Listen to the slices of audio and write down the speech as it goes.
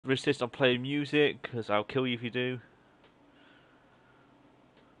resist on playing music, because I'll kill you if you do.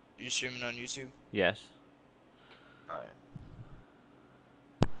 You streaming on YouTube? Yes. Alright.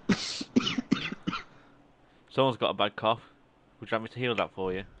 Someone's got a bad cough. Would you like me to heal that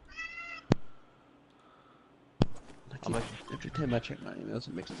for you? Every time I check my emails,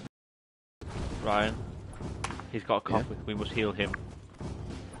 it makes it. Ryan, he's got a cough. Yeah? We must heal him.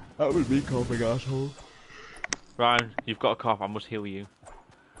 That was me coughing, asshole. Ryan, you've got a cough. I must heal you.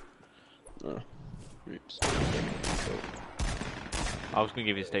 Oh. Oops. I was gonna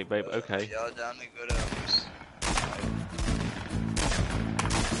give you a steak, babe. Okay. Y'all down to go to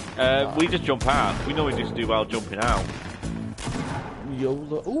We just jump out. We normally just do well jumping out.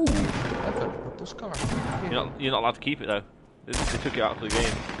 YOLO. Ooh, I've got a purple scar. You're not allowed to keep it though. They took it out of the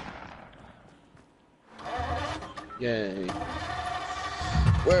game. Yay.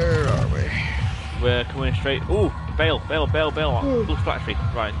 Where are we? We're coming straight. Ooh, bail. Plus factory.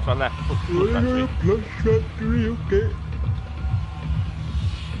 Right, to our left. Plus factory. Plus factory, okay.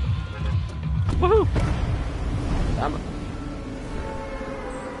 Woohoo! Damn it.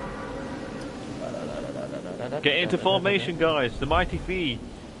 Get into formation, guys. The mighty V.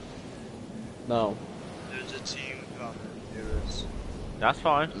 No. There's a team coming. There is. That's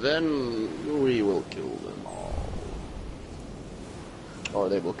fine. Then we will kill them all. Or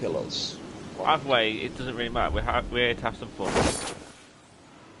they will kill us. Either way, it doesn't really matter. We're here to have some fun.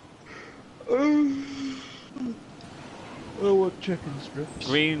 Oh, what chicken strips?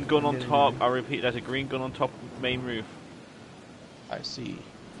 Green gun on top. I repeat, there's a green gun on top of the main roof. I see.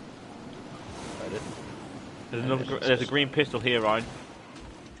 There's a green pistol here, Ryan.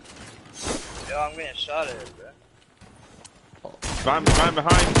 Yo, I'm getting shot at, bro. Ryan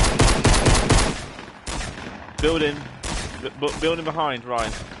behind. Building. Building behind,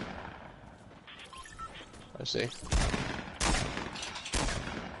 Ryan. I see.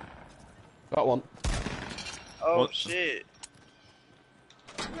 Got one. Oh What? shit.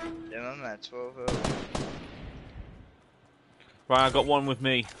 Damn, I'm at 12 health. Right, I got one with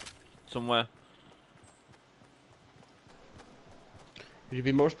me. Somewhere. Could you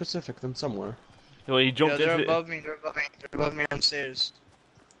be more specific than somewhere? Well, he jumped Yo, they're into above me, they're above me on stairs.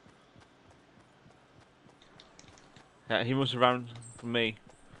 Yeah, he must have ran from me.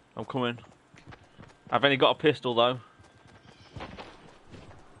 I'm coming. I've only got a pistol though.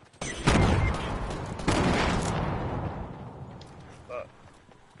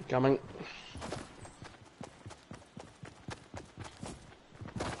 Coming.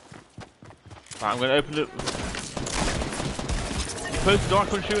 Right, I'm going to open it. Close the door, I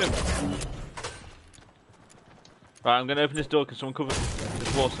couldn't shoot him. Right, I'm going to open this door because someone covered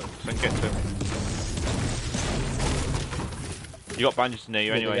this wall so I can get to him. You got bandages near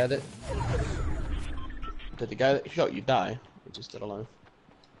you anyway. Did the guy that shot you die? Or just still alive?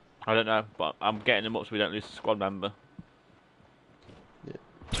 I don't know, but I'm getting him up so we don't lose a squad member. Yeah.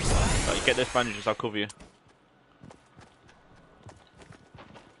 Right, you get those bandages, I'll cover you.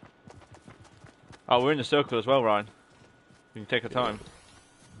 Oh, we're in the circle as well, Ryan. We can take our time.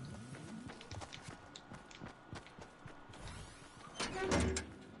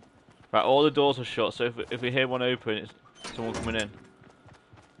 Right, all the doors are shut, so if we hear one open, it's someone coming in.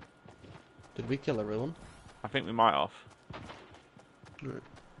 Did we kill everyone? I think we might have. Right.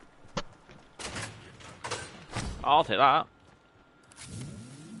 I'll take that.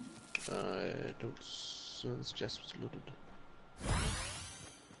 I don't. This chest was looted.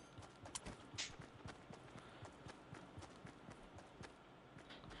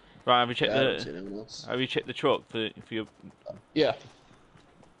 Right, have you checked Yeah, I don't see anyone else. have you checked the truck for your? Yeah.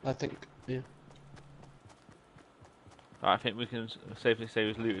 I think. Yeah. Right, I think we can safely say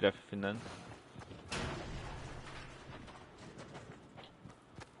we've looted everything then.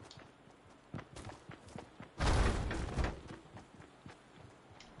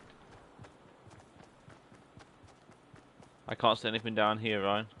 I can't see anything down here,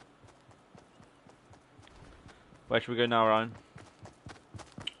 Ryan. Where should we go now, Ryan?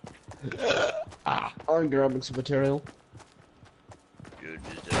 I'm grabbing some material. Dude,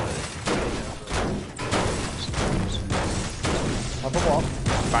 Have a walk.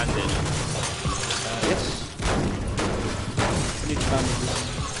 Bandage. Yes. I need bandages.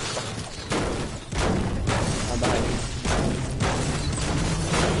 I'm behind you.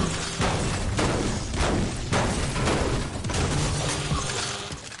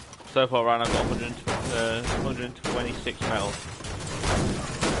 So far, Ryan, I've got 126 metal.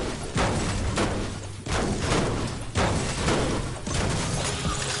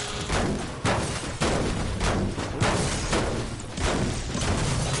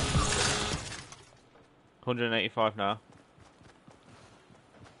 $185 now.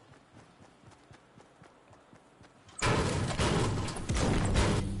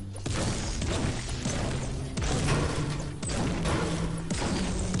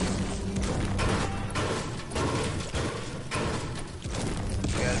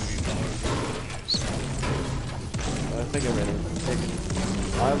 bigger ready.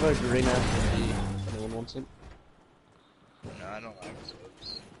 I have a green SMG if anyone wants it. No, I don't like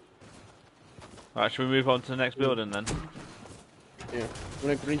subs. Right, should we move on to the next building then? Yeah. I'm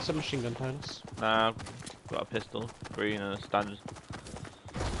gonna green submachine gun tiles. Nah, I've got a pistol, green and a standard.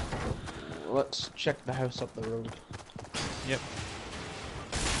 Let's check the house up the road. Yep.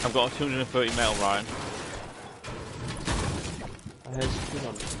 I've got a 230 metal, Ryan. I has good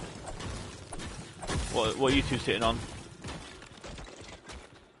on. What are you two sitting on?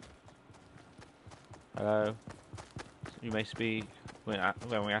 Hello. You may speak when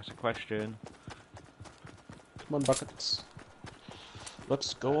we ask a question. Come on, buckets.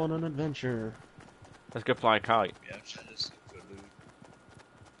 Let's go on an adventure. Let's go fly a kite. Yeah, I'm trying to just look for loot.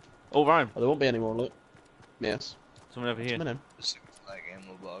 Oh, Ryan, Oh, there won't be any more loot. Yes. someone over here. Come in. Just looking for like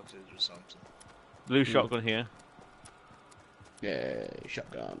ammo boxes or something. Blue shotgun here. Yay,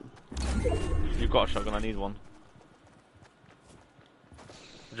 shotgun. You've got a shotgun, I need one.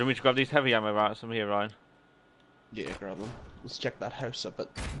 Do you want me to grab these heavy ammo right? Some here, Ryan. Yeah, grab them. Let's check that house up at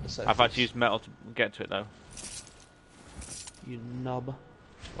the south. I've had to use metal to get to it though. You knob.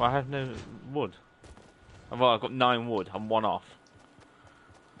 Well, I have no wood. Well, I've got 9 wood. I'm 1 off.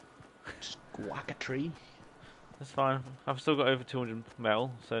 Just whack a tree. That's fine. I've still got over 200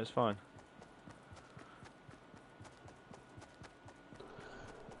 metal, so it's fine.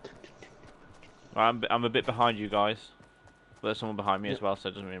 Right, I'm a bit behind you guys, but there's someone behind me as well, so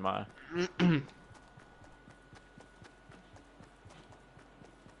it doesn't really matter.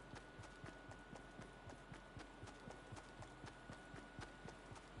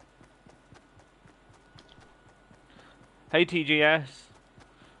 Hey TGS,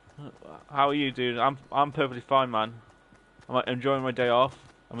 how are you, dude? I'm perfectly fine, man. I'm enjoying my day off.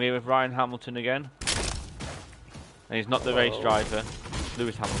 I'm here with Ryan Hamilton again, and he's not the race driver,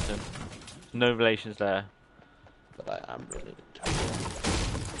 Lewis Hamilton. No relations there. But I am related to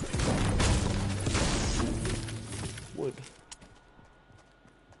wood.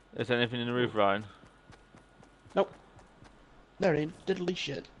 Is there anything in the roof, Ryan? Nope. There ain't diddly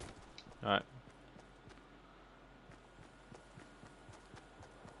shit. Alright.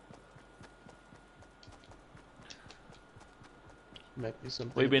 Might be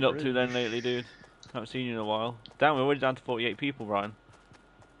something. What have you been in up the to then fridge. lately, dude? Haven't seen you in a while. Damn, we're already down to 48 people, Ryan.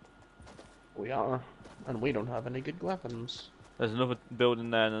 We are, and we don't have any good weapons. There's another building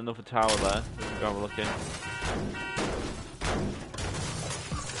there and another tower there. We can go have a look in.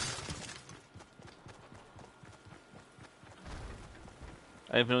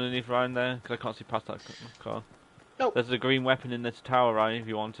 Anything underneath Ryan there? Because I can't see past that car. Nope. There's a green weapon in this tower, Ryan, if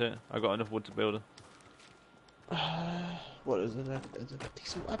you want it. I've got enough wood to build it. What is it? Is it a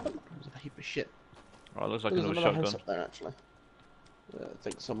decent weapon? Or is it a heap of shit? Oh, it looks like There's another another house shotgun. up there, actually. I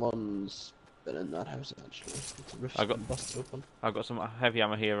think someone's been in that house, actually. The roof's I got- been busted open. I've got some heavy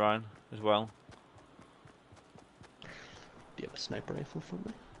ammo here, Ryan, as well. Do you have a sniper rifle for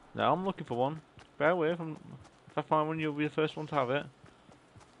me? No, I'm looking for one. Bear with. If I find one, you'll be the first one to have it.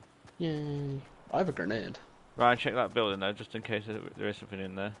 Yay. I have a grenade. Ryan, check that building though, just in case there is something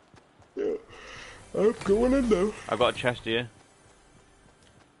in there. Yeah. I'm going in now. I've got a chest here.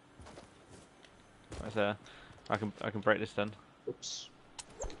 That's there. I can break this then. Oops.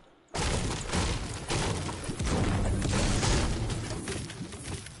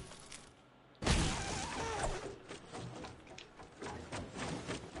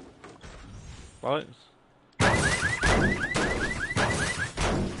 Bullets.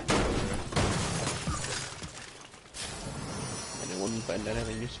 Anyone find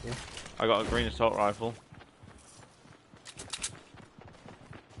anything useful? I got a green assault rifle.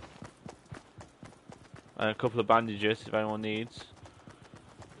 And a couple of bandages if anyone needs.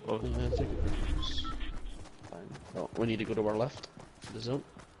 Well, I think it's fine. Oh, we need to go to our left. The zone.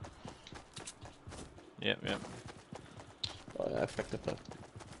 yep. Oh, yeah, I picked up that.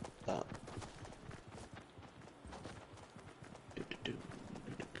 Do-do-do.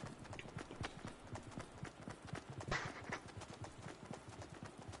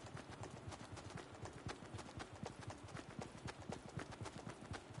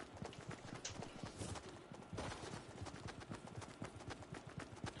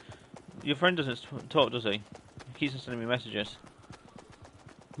 Your friend doesn't talk, does he? He keeps on sending me messages.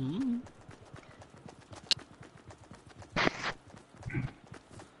 Hmm.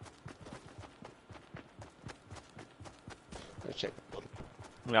 Let's check.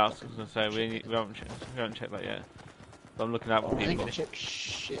 Yeah, I was gonna say we haven't checked that yet. But I'm looking out for I people. ain't check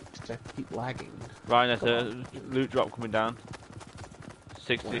shit. 'Cause I keep lagging. Ryan, there's Come a loot drop coming down.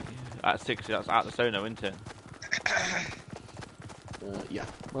 60 Where? at 60. That's at the sono, isn't it? Yeah.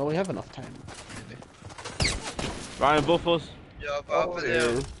 Well, we have enough time. Maybe. Ryan, buff us. Yo, up over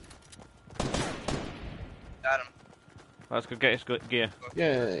there. Got him. Let's go get his gear.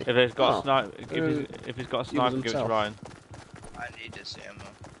 Yay. If he's got Oh. a sniper, if he's got a sniper, give it to himself. Ryan. I need this ammo.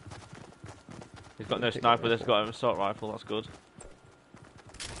 He's got no Take a sniper, but he's rifle. got an assault rifle. That's good.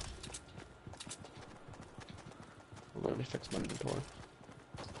 Let me fix my inventory.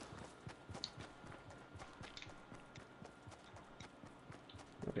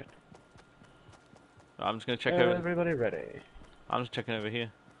 Okay. I'm just gonna check over. Everybody ready? I'm just checking over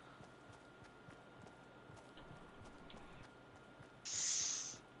here.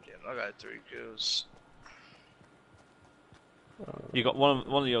 Damn, I got 3 kills. You got one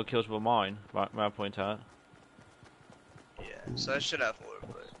of your kills were mine. Right, may I point out? Yeah, so I should have 4,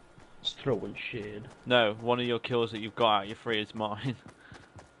 but Throwing shade. No, one of your kills that you've got out of your 3 is mine.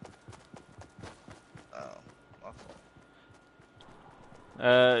 oh, my fault.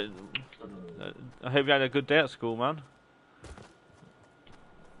 I hope you had a good day at school, man.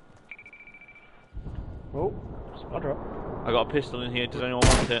 Oh, spot drop. I got a pistol in here. Does anyone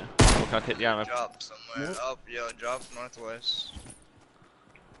want it? Or can I take the ammo? Drop somewhere. Nope. Up, yo, drop northwest.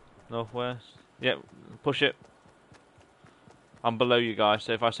 Northwest. Yep, push it. I'm below you guys,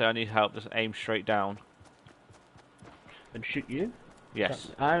 so if I say I need help, just aim straight down. And shoot you? Yes.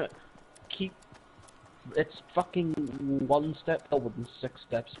 I keep. It's fucking 1 step forward and 6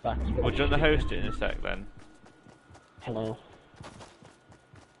 steps back. Well, do you want to host it in a sec then? Hello.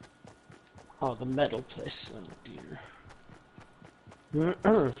 Oh, the metal place. Oh dear.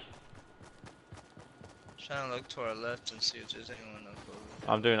 Trying to look to our left and see if there's anyone up over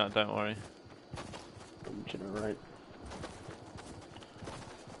there. I'm doing that, don't worry. I'm to the right.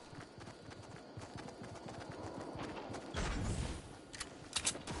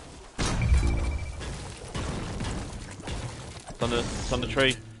 It's on the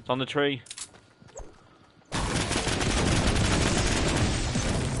tree. It's on the tree.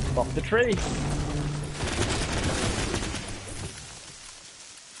 Fuck the tree.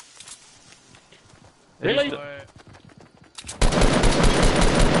 Really? It's- Alright.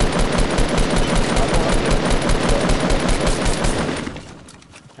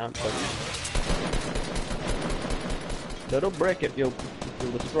 Can't touch it. No, don't break it, you'll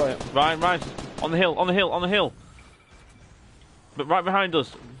destroy it. Ryan, on the hill, on the hill, on the hill. But right behind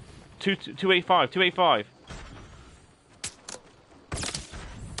us. 285.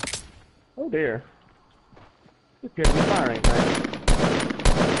 Oh dear. You appear to be firing, man.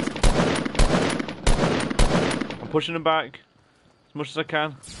 I'm pushing them back as much as I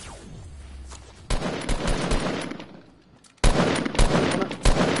can.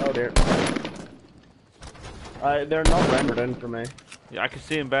 Oh dear. They're not rendered in for me. Yeah, I can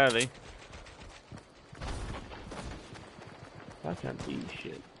see him barely. I can't see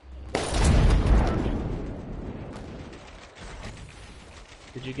shit.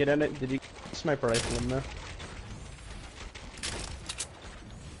 Did you get in it? Did you sniper rifle in there?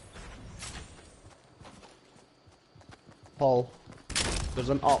 Paul, there's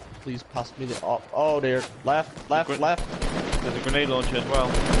an op. Please pass me the op. Oh dear. Left. There's a grenade launcher as well.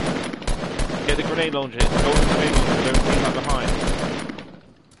 Get the grenade launcher. Go with the grenade launcher. Don't leave that behind.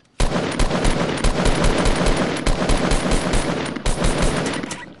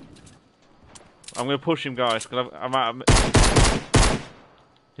 I'm gonna push him, guys, because I'm out.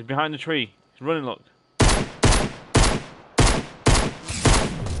 He's behind the tree. He's running, look.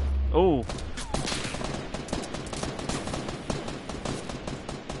 Oh.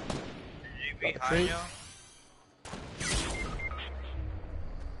 You behind you?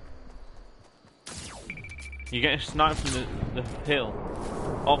 You're getting sniped from the hill.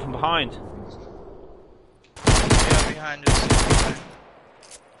 Oh, from behind. Yeah, behind us.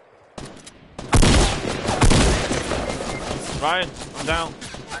 Ryan, I'm down.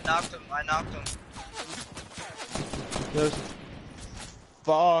 I knocked him. There's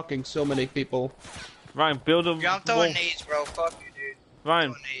fucking so many people. Ryan, build a Yeah, I'm wall. throwing nades, bro. Fuck you, dude.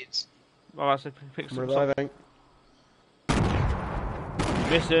 Ryan, Throwing nades. oh, I said pick I'm some. reviving.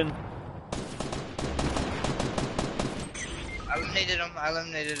 Missing. I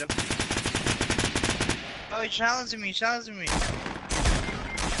eliminated him. Oh, he challenging me.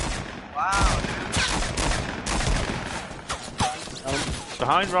 Wow, dude.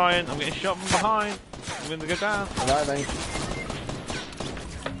 Behind Ryan. I'm getting shot from behind. I'm going to go down. Reviving.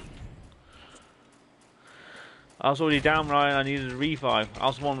 I was already down, Ryan. I needed a revive. I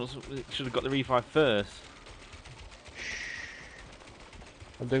was the one that should have got the revive first.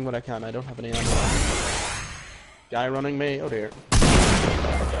 I'm doing what I can. I don't have any ammo. Guy running me. Oh dear.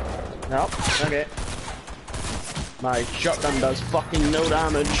 Nope. Okay. My shotgun does fucking no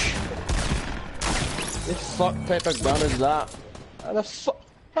damage. The fuck type of gun is that? How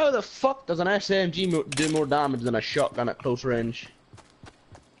the fuck does an SMG do more damage than a shotgun at close range?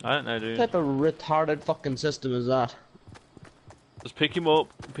 I don't know, dude. What type of retarded fucking system is that? Just pick him up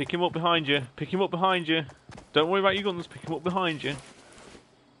behind you, pick him up behind you. Don't worry about your guns, pick him up behind you.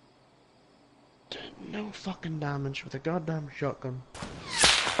 No fucking damage with a goddamn shotgun.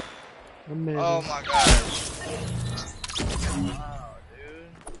 Amazing. Oh my gosh. Wow,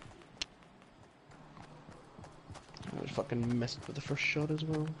 dude. I was fucking missed with the first shot as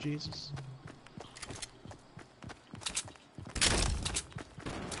well, Jesus.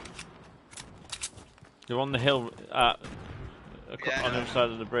 They're on the hill on the other side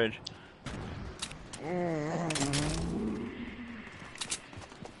of the bridge.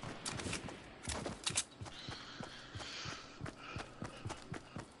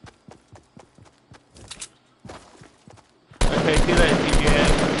 Okay, see you later, TGA.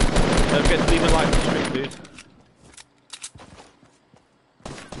 Don't forget to leave a like for the stream, dude.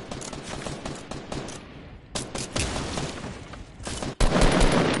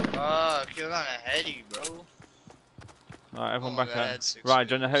 Kill on a heady, bro. Alright, everyone back God, out. Right,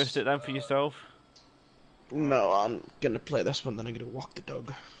 do you want to host it then for yourself? No, I'm gonna play this one, then I'm gonna walk the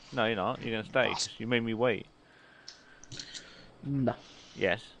dog. No, you're not. You're going to stay. 'Cause you made me wait. No.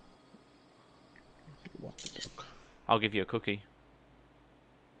 Yes. Walk the dog. I'll give you a cookie.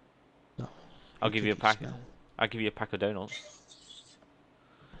 No. I'll give you a pack. Smell. I'll give you a pack of donuts.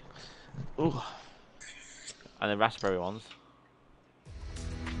 Ooh. And the raspberry ones.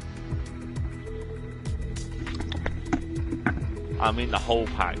 I mean the whole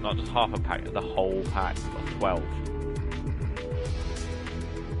pack, not just half a pack, the whole pack of 12.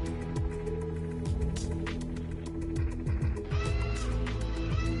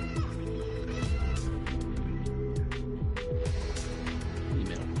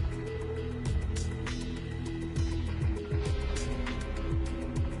 Email.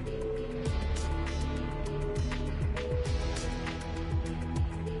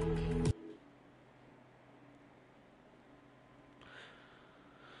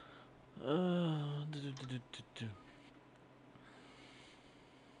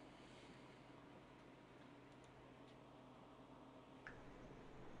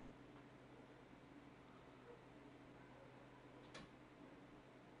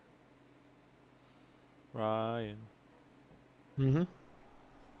 Ryan, Mm-hmm. would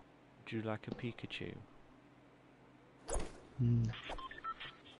you like a Pikachu?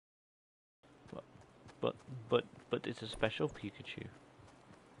 But it's a special Pikachu.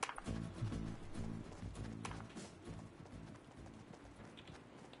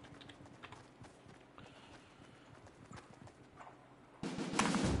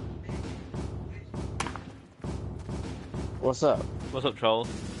 What's up? What's up, trolls?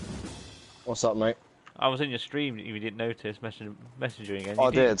 What's up, mate? I was in your stream. You didn't notice messaging again. I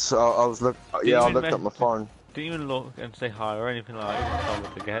did. So I was look. Yeah, I looked at my phone. Didn't even look and say hi or anything like that. I would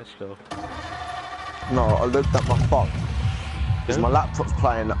forget stuff. No, I looked at my phone. Because my laptop's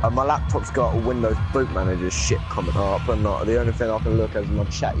playing. My laptop's got a Windows Boot Manager shit coming up, and the only thing I can look at is my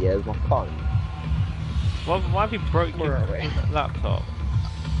chat. Yeah, is my phone. Why have you broke your laptop?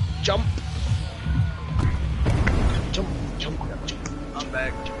 Jump. Jump. I'm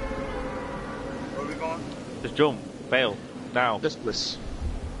back. Where are we going? Just jump. Bail. Now. This place.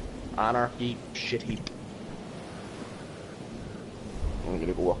 Anarchy shit heap. I'm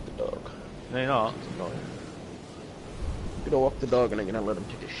gonna go walk the dog. No, you're not. No. I'm gonna walk the dog and I'm gonna let him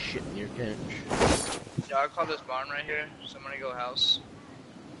take a shit in your couch. Yeah, I'll call this barn right here. Somebody go house.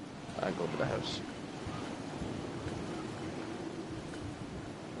 I go to the house.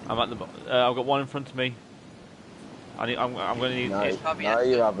 I'm at the. I've got one in front of me. I'm gonna need. No, it. no,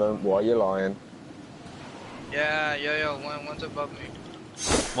 you haven't. Why are you lying? Yeah, one's above me.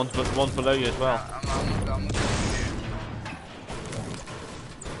 One's below you as well. I'm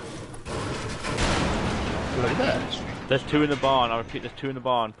Look at that. There's two in the barn. I repeat, there's two in the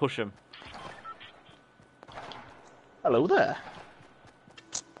barn. Push them. Hello there.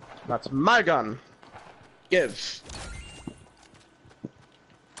 That's my gun. Give.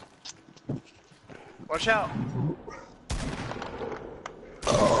 Watch out!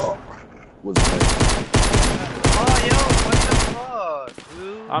 Oh, was it? Oh, yo, what the fuck,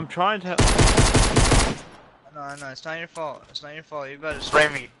 dude? I'm trying to. I know, it's not your fault. It's not your fault. You better spray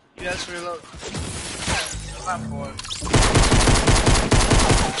me. You guys reload. I'm for it.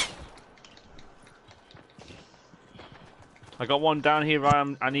 I got one down here,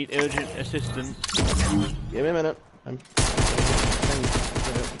 Ryan. I need urgent assistance. Give me a minute. I'm.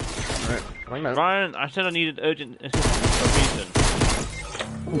 Alright, coming now. Ryan, I said I needed urgent assistance for a reason.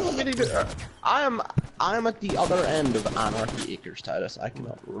 I am at the other end of Anarchy Acres, Titus. I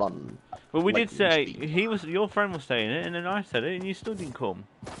cannot run. Well, we did say speed. your friend was saying it, and then I said it, and you still didn't come.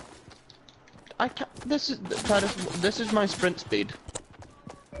 I can't. This is Titus. This is my sprint speed.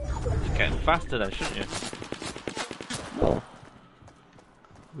 You're getting faster then, shouldn't you? No.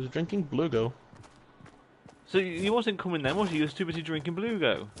 I was drinking Bluego. So you wasn't coming then, was you? You was too busy drinking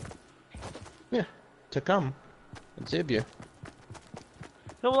Bluego. Yeah, to come and save you.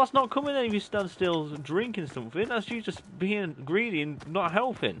 No, well, that's not coming then if you stand still drinking something. That's you just being greedy and not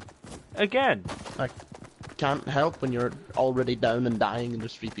helping. Again. I can't help when you're already down and dying and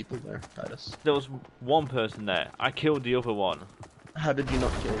there's 3 people there, Titus. There was one person there. I killed the other one. How did you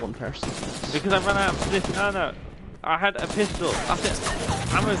not kill one person? Because I ran out of this. No. I had a pistol. That's it.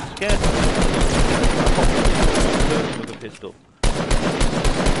 I'm scared. With a pistol.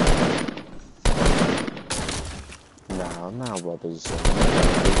 Now, brothers.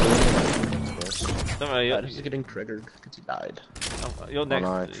 Don't worry, Titus is getting triggered because he died. You're next.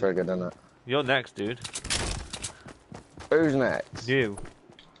 I triggered, innit? You're next, dude. Who's next? You.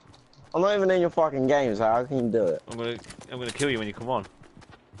 I'm not even in your fucking game, so how can you do it? I'm gonna kill you when you come on.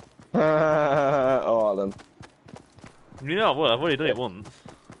 Alright then. You know what? I've already done it once.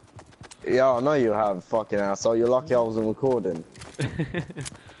 Yeah, I know you have, fucking asshole. You're lucky I wasn't recording.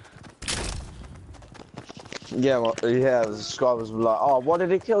 Yeah, the subscribers were like, oh, why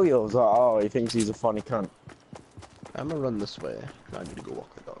did he kill you? I was like, oh, he thinks he's a funny cunt. I'm gonna run this way. I need to go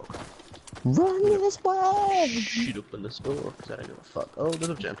walk the dog. Run this way! Shoot open this door because I don't give a fuck. Oh, there's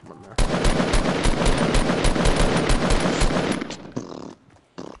a gentleman there.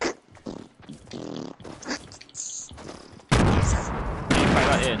 You pack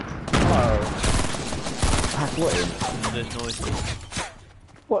that in. Oh. Pack what in? There's noises.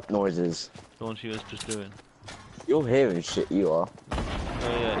 What noises? The one she was just doing. You're hearing shit, you are. Oh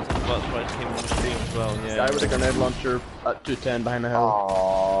yeah, that's why it came on the stream as well, yeah. Guy with a grenade launcher at 210 behind the hill.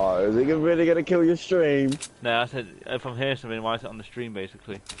 Oh, is he really gonna kill your stream? No, I said, if I'm hearing something, why is it on the stream,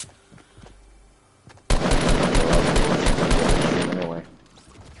 basically? Anyway.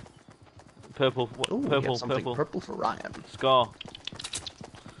 Purple, Ooh, purple, purple. purple. For Ryan. Scar.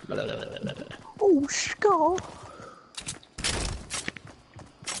 Oh, Scar.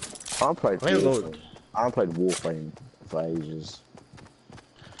 I played Warframe for ages.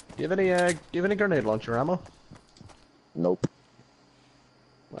 Do you have any grenade launcher ammo? Nope.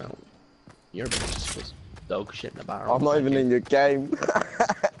 Well, your bitch was dog shit in a barrel. I'm not even in your game.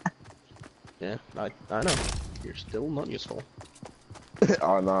 Yeah, I know. You're still not useful.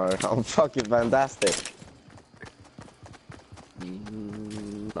 I know. I'm fucking fantastic.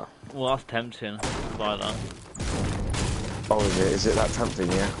 No. Well, that's tempting. Buy that. Oh, is it? Is it that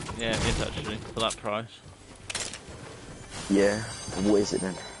tempting? Yeah. Yeah, it is actually, for that price. Yeah. What is it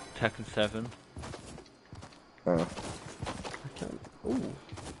then? Tekken 7. Oh. I can't. Ooh.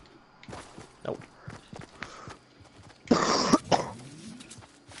 Nope.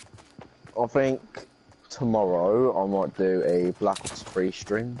 I think tomorrow I might do a Black Ops 3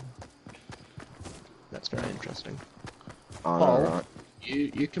 stream. That's very interesting. I know, Paul, right?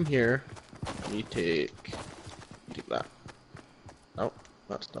 you come here. And you take that. Oh,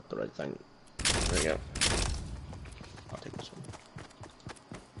 that's not the right thing. There you go. I'll take this one.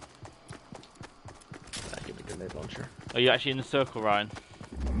 Give me a grenade launcher. Are you actually in the circle, Ryan?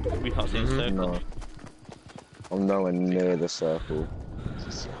 We can't see the circle. No. I'm nowhere near the circle.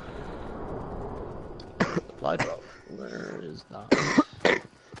 Supply drop. Where is that?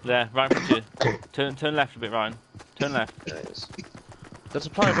 There, right for you. Turn left a bit, Ryan. Turn left. There it is. The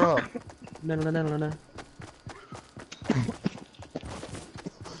supply drop. No.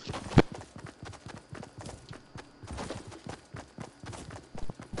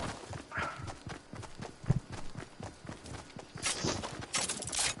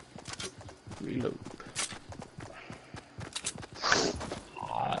 Reload.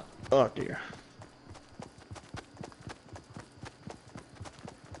 Oh dear.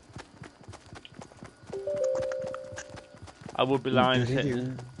 I would be lying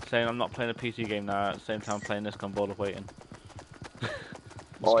saying I'm not playing a PC game now at the same time playing this on Ball of Waiting.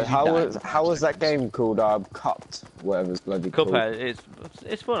 Oh, how was that game called? Cupped, whatever's bloody called. Cuphead,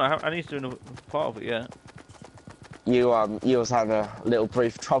 it's fun. I need to do a part of it, yeah. You was having a little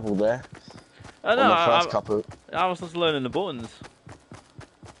brief trouble there. I know. On the first couple. I was just learning the buttons.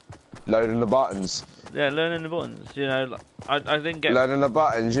 Loading the buttons. Yeah, learning the buttons. You know, like, I didn't get. Loading the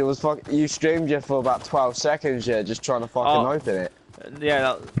buttons. You streamed you for about 12 seconds, yeah, just trying to fucking open it.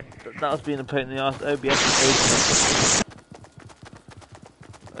 Yeah, that was being a pain in the ass.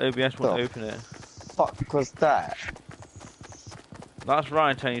 OBS won't open it. Fuck was that? That's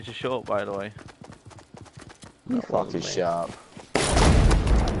Ryan telling you to shut up, by the way. You That wasn't fucking me. sharp.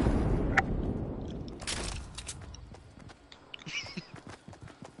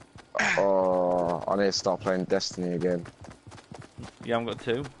 Oh, I need to start playing Destiny again. You haven't got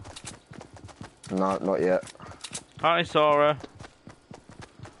two. No, not yet. Hi, Sora.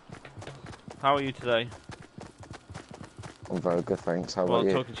 How are you today? I'm very good, thanks. How Well, about I'm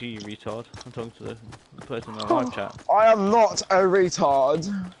you? talking to you, you retard. I'm talking to the person in the live chat. I am not a retard.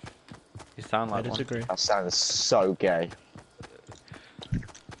 You sound I like one. disagree. That sounds so gay.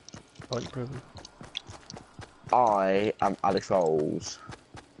 Point proven. I am Alex Rolls,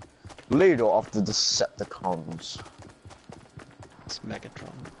 leader of the Decepticons. It's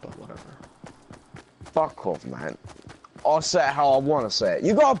Megatron, but whatever. Fuck off, man. I'll say it how I want to say it.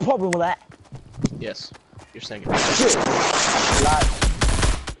 You got a problem with that? Yes, you're saying it. Shit. Like,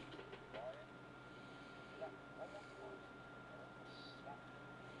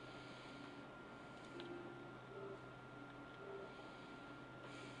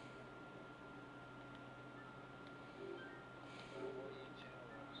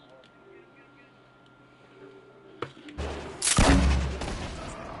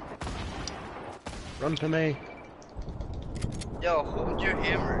 Run to me. Yo, hold your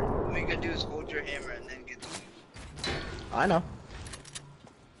hammer. What you gotta do is hold your hammer and then get to me. I know.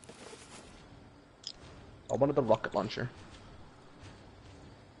 I wanted the rocket launcher.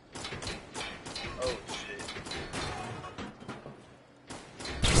 Oh shit.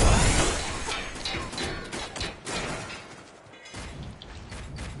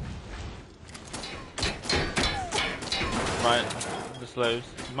 Right, the slows.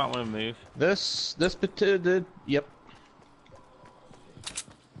 You might want to move. This yep.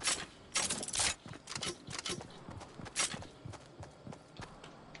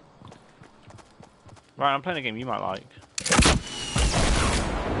 Right, I'm playing a game you might like.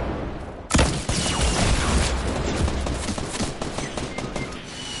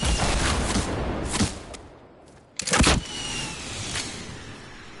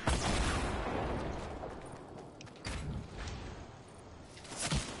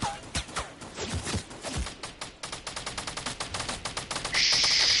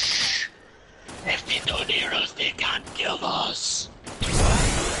 If they don't hear us, they can't kill us.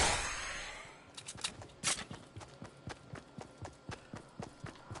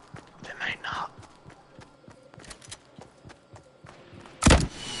 They might not.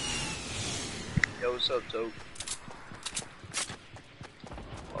 Yo, what's up, Toad?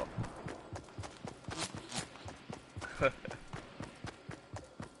 Oh.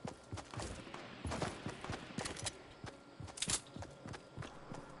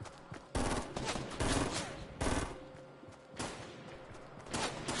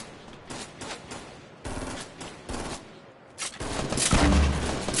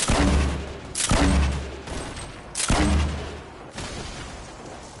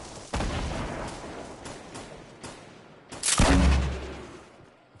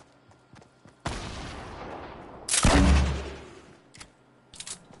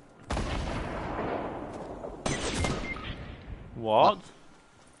 What?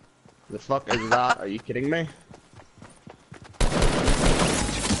 The fuck is that? Are you kidding me?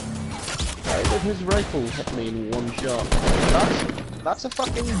 Why did his rifle hit me in one shot? That's a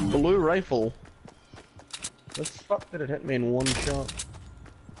fucking blue rifle. The fuck did it hit me in one shot?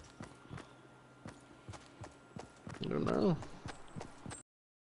 I don't know.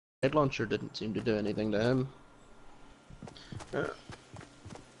 Head launcher didn't seem to do anything to him.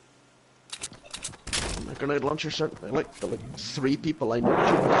 My grenade launcher certainly like the 3 people I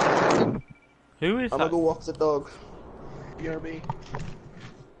know. Who is I'm that? gonna go walk the dog. BRB.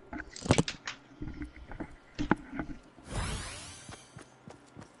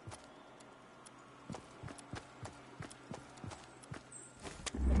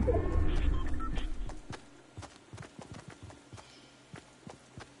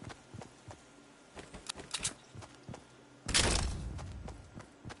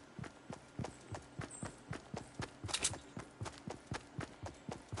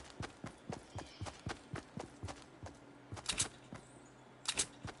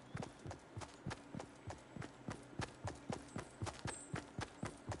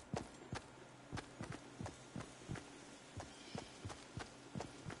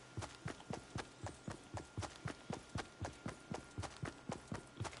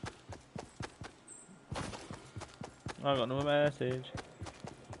 I got no message.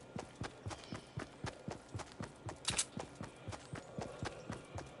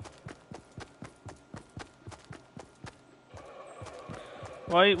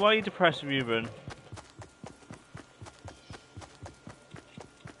 Why are you depressed, Ruben?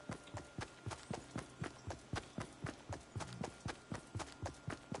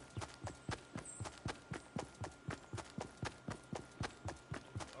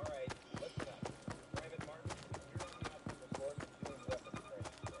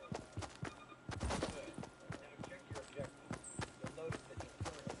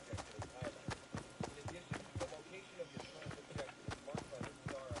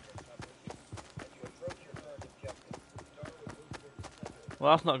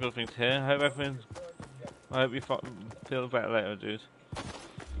 Well, that's not a good thing to hear. I hope you feel better later, dude.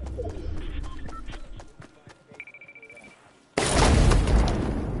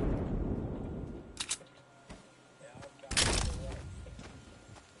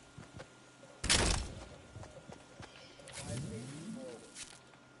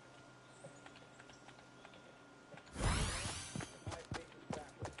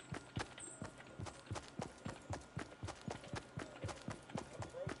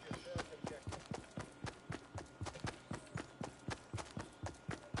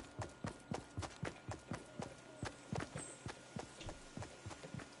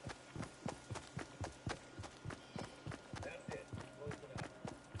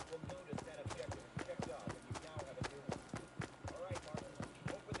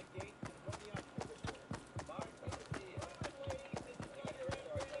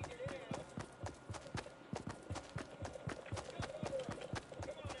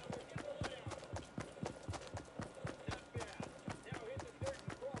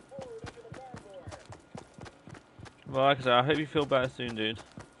 Well, like I said, I hope you feel better soon, dude.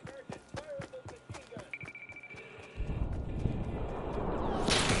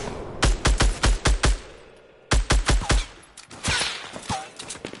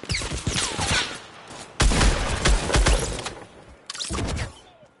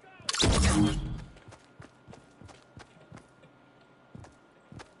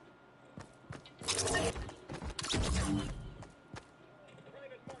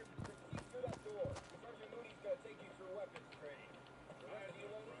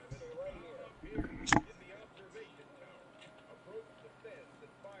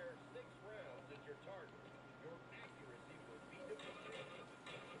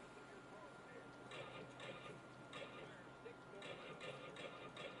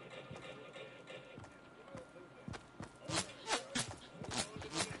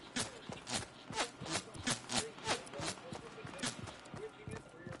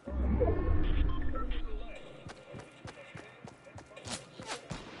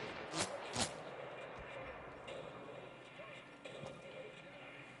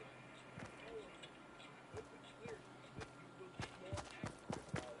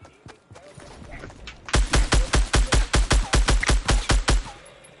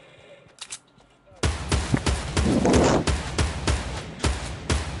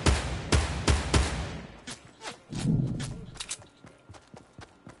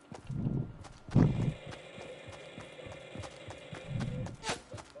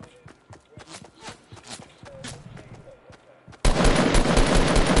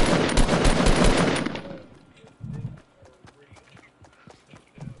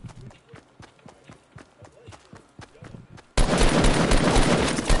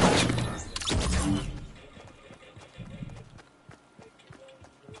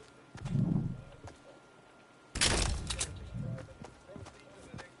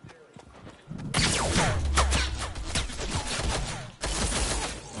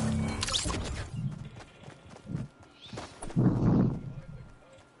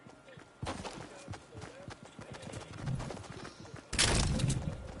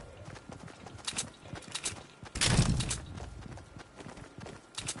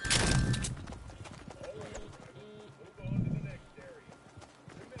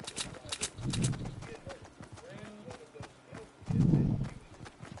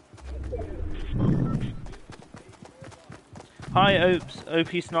 Hi,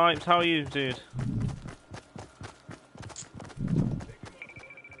 OP Snipes, how are you, dude?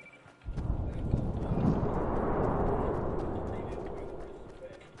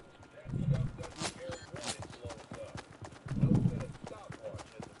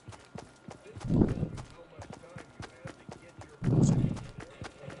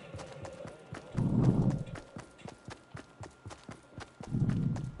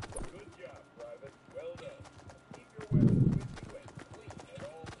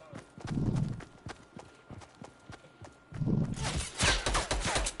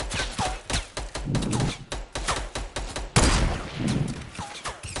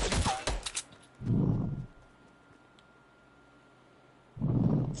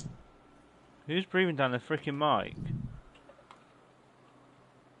 Who's breathing down the freaking mic?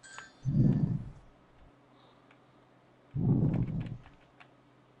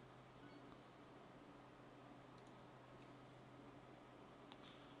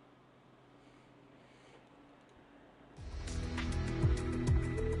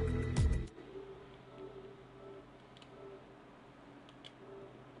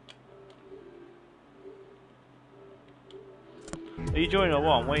 Are you joining or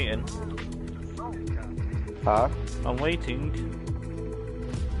what? I'm waiting. Huh? I'm waiting.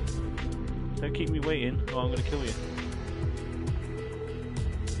 Don't keep me waiting, or I'm gonna kill you.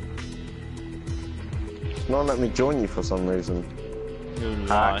 It's not letting me join you for some reason. You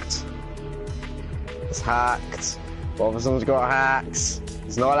lie. Hacked. It's hacked. Robinson's got hacks.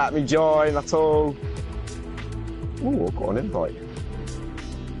 It's not letting me join at all. Ooh, I've got an invite.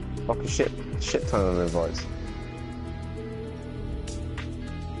 Fucking shit ton of invites.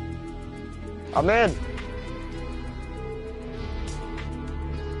 I'm in!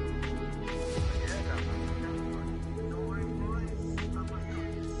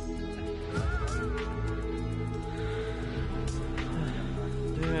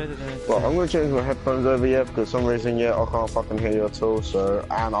 Well, I'm gonna change my headphones over here because for some reason, yeah, I can't fucking hear you at all, so,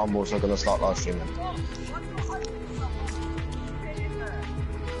 and I'm also gonna start live streaming.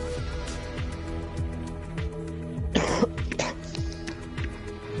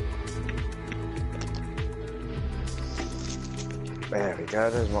 There we go,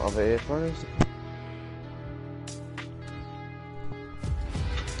 there's my other earphones.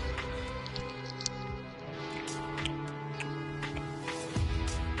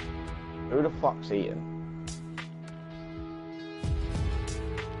 Who the fuck's eating?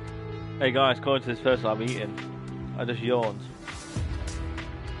 Hey guys, according to this person, I'm eating. I just yawned.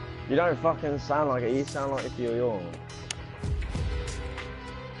 You don't fucking sound like it, you sound like if you're yawning.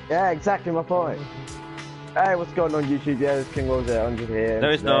 Yeah, exactly my point. Hey, what's going on YouTube? Yeah, it's King Rolls 800 here. No,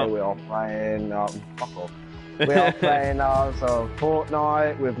 it's not. We are playing, fuck off. We are playing some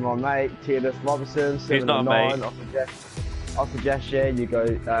Fortnite with my mate, T.S. Robinson, 709. I suggest you go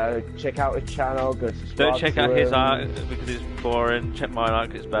check out his channel, go subscribe Don't check to out him. his art because it's boring. Check mine out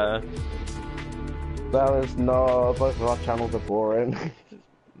because it's better. That is no, both of our channels are boring.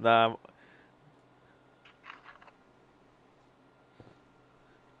 Nah.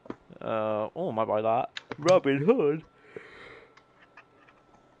 Oh, I might buy that. Robin Hood.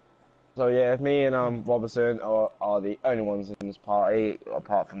 So yeah, me and Robertson are the only ones in this party,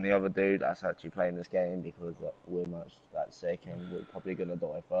 apart from the other dude that's actually playing this game because we're much that sick and we're probably gonna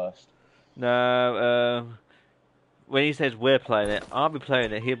die first. No, when he says we're playing it, I'll be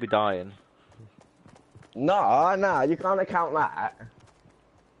playing it, he'll be dying. No, you can't account that.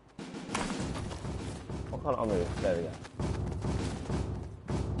 What can't I move? There we go.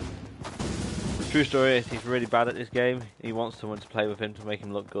 True story is he's really bad at this game. He wants someone to play with him to make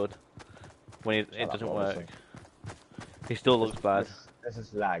him look good. When it doesn't work. He still looks bad. This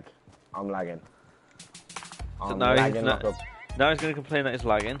is lag. I'm lagging. So now he's going to complain that it's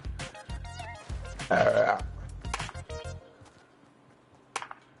lagging.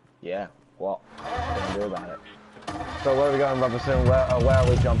 Yeah, what can we do about it? So where are we going, Robertson? Where are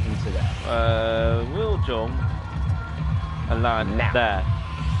we jumping to? We'll jump and land there.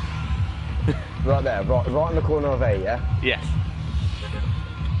 Right there, right in the corner of A, yeah? Yes.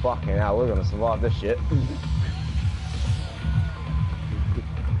 Fucking hell, we're gonna survive this shit.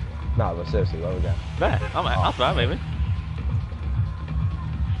 No, but seriously, where are we going? There, that's right, maybe.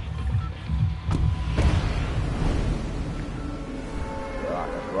 Right,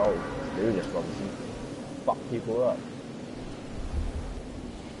 let's roll. Let's do this, Robinson. Fuck people up.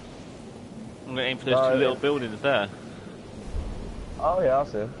 I'm going to aim for those two little buildings there. Oh yeah, I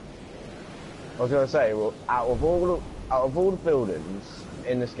see. I was gonna say, well, out of all the buildings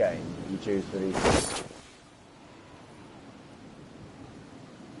in this game, you choose for these.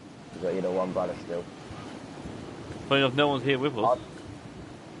 You've got either one brother still. Funny enough, no one's here with us.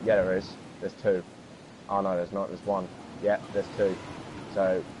 Yeah, there is. There's two. Oh no, there's not. There's one. Yeah, there's two.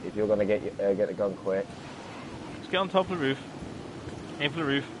 So if you're gonna get the gun quick. Just get on top of the roof. Aim for the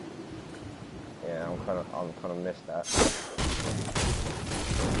roof. Yeah, I'm kind of missed that.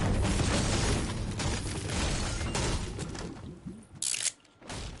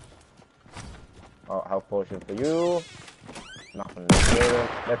 Oh, health potion for you. Nothing.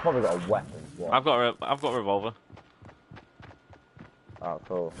 They've probably got a weapon. What? I've got a revolver. Oh,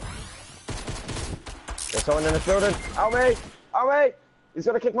 cool. There's someone in this building. Help me! Help me! He's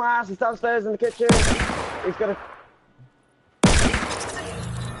gonna kick my ass. He's downstairs in the kitchen. He's gonna.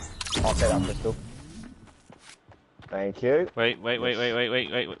 I'll take that pistol. Thank you. Wait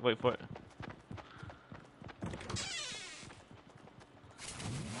for it.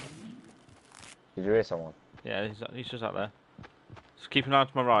 Did you hear someone? Yeah, he's just out there. Just keep an eye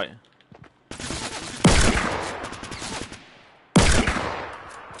to my right.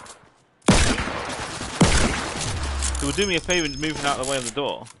 So will do me a favour in moving out of the way of the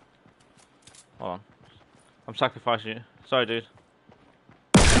door. Hold on. I'm sacrificing you. Sorry, dude.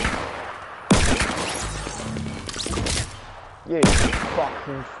 You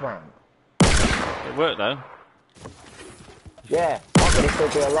fucking tramp. It worked though. Yeah, I not gonna still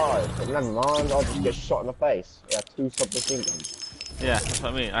be alive. But never mind, I'll just get shot in the face. Yeah, 2 submachine guns. Yeah, that's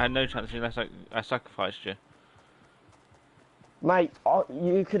what I mean. I had no chance unless I sacrificed you. Mate,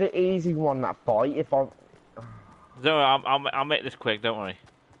 you could have easily won that fight if I... Don't worry, I'll make this quick, don't worry.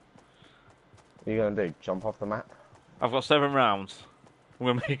 What are you gonna do? Jump off the map? I've got 7 rounds. I'm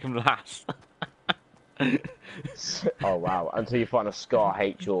gonna make them last. Oh wow! Until you find a Scar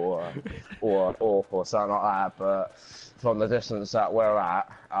H or an Orc or something like that. But from the distance that we're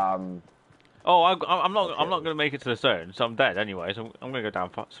at, Oh, I'm not gonna make it to the zone, so I'm dead anyway. So I'm gonna go down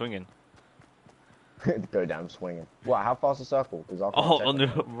swinging. go down swinging. What? How fast a circle? Because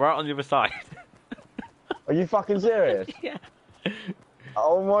Right on the other side. Are you fucking serious? Yeah.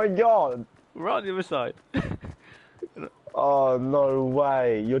 Oh my god! Right on the other side. Oh no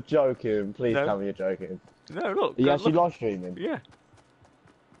way! You're joking. Please No. tell me you're joking. No, look. Are you actually look. live streaming? Yeah.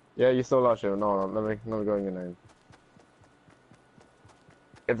 Yeah, you're still live streaming. No, let me go in your name.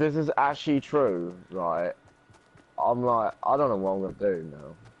 If this is actually true, right? I'm like, I don't know what I'm gonna do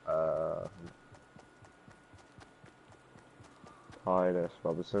now. Titus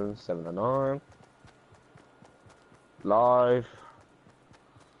Robertson, 709. Live.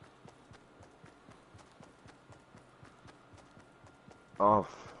 Oh,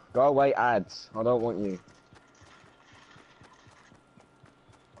 go away, ads. I don't want you.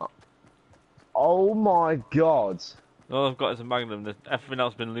 Oh my god. All I've got is a magnum. Everything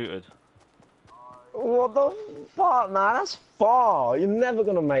else has been looted. What the fuck, man? That's far. You're never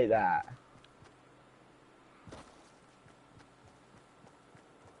gonna make that.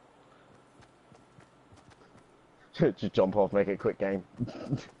 Just jump off, make it a quick game.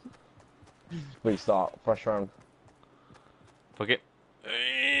 Restart, fresh round. Fuck it.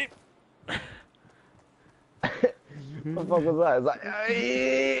 What the fuck was that? It's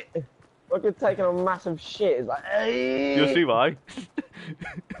like, fucking taking a massive shit. It's like, You'll see why.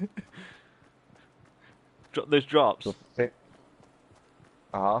 Drop those drops.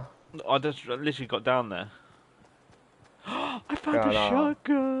 Uh-huh. I just literally got down there. I found a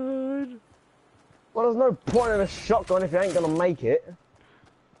shotgun. Well, there's no point in a shotgun if you ain't gonna make it.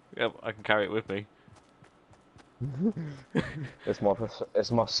 Yeah, I can carry it with me. It's my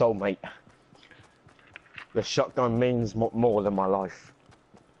soulmate. The shotgun means more than my life.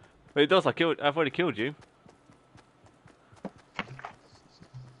 But it does. I've already killed you.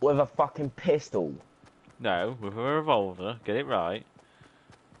 With a fucking pistol. No, with a revolver. Get it right.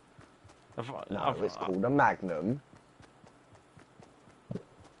 No, it's called a Magnum.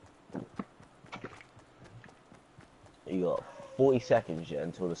 You got 40 seconds yet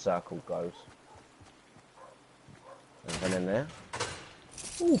until the circle goes. And in there.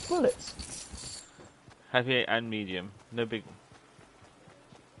 Ooh, bullets. Heavy and medium. No big.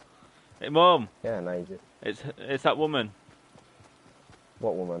 Hey, Mum. Yeah, no, you just... It's that woman.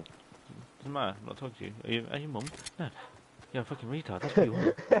 What woman? Doesn't matter. I'm not talking to you. Are you Mum? No. You're a fucking retard. That's what you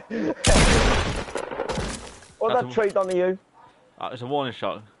want. What's that trade done to you? It's a warning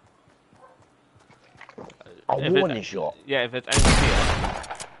shot. A warning shot? Yeah, if there's anyone here,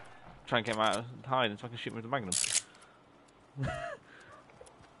 try and get him out, hide, and so I can shoot him with the magnum.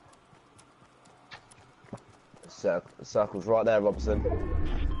 The circle's right there, Robson.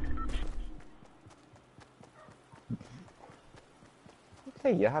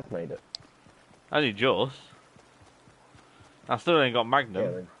 Okay, you have made it. I need yours. I still ain't got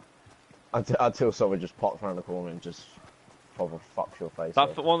magnum. Yeah, until someone just pops around the corner and just proper fucks your face.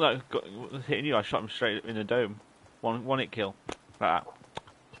 That one that was hitting you, I shot him straight in the dome. One hit kill. Like that.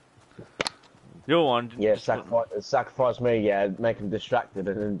 Your one. Yeah, sacrifice me. Yeah, make him distracted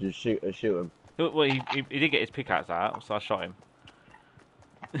and then just shoot him. Well, he did get his pickaxe out, so I shot him.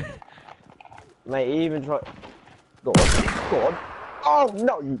 Mate, he even tried. Go on. Oh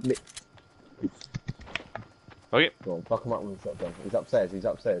no, you. Okay. Go on, fuck him up with a shotgun. He's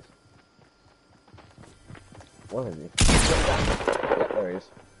upstairs. Where is he? Yeah, there he is.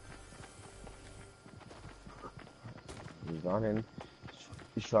 He's running.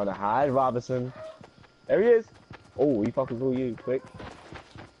 He's trying to hide Robinson. There he is. Oh, he fucking saw you quick.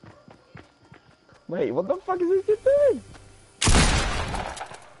 Wait, what the fuck is this kid doing?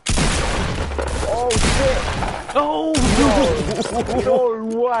 Oh shit! Oh no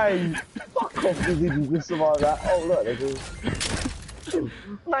way! Fuck off, this idiot just survived that. Oh look, there's a...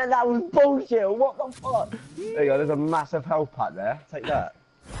 Man, that was bullshit. What the fuck? There you go. There's a massive health pack there. Take that.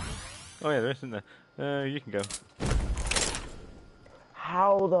 Oh yeah, there isn't there. You can go.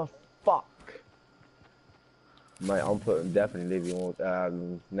 How the fuck? Mate, I'm definitely leaving your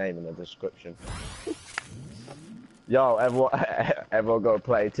name in the description. Yo, everyone got to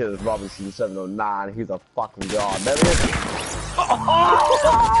play Tillis Robinson 709. He's a fucking god. There he is.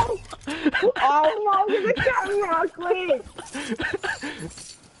 Oh! Oh no, get the camera, quick!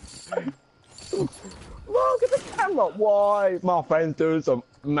 Look at the camera. Why? My friend's doing some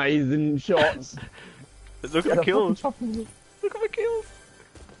amazing shots. Look at the kills. Look at the kills.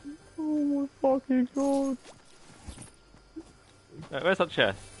 Oh my fucking god. Right, where's that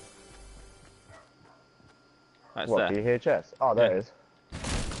chest? That's What, there. do you hear chest? Oh, there Yeah. it is.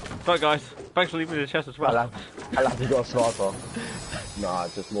 Right, guys. Thanks for leaving me the chest as well. I'll have to got a sniper. Nah,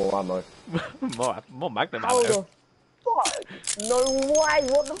 just more ammo. more magnum How ammo. the fuck? No way,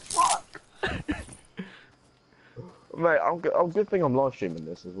 what the fuck? Mate, I'm good thing I'm live streaming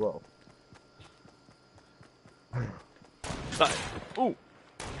this as well. Ooh.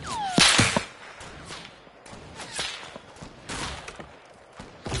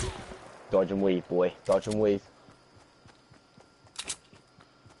 Dodge and weave, boy. Dodge and weave.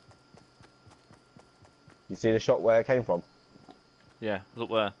 You see the shot where it came from? Yeah, look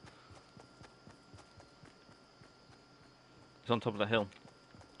where. It's on top of the hill.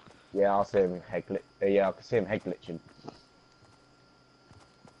 Yeah, I see him head yeah, I can see him head glitching.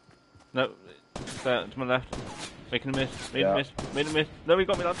 No, there, to my left. Making a miss. Made Yeah. a miss. Made a miss. No, he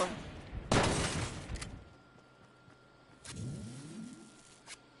got me that time.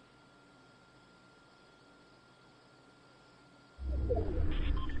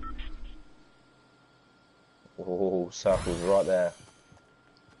 Oh, circles right there.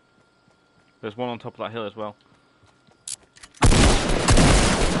 There's one on top of that hill as well.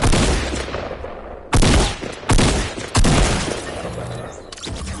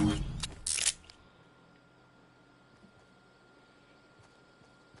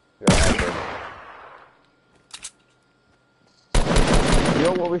 You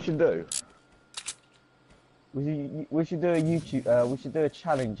know what we should do? We should do a YouTube. We should do a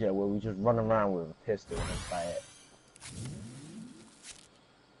challenge here where we just run around with a pistol and play it.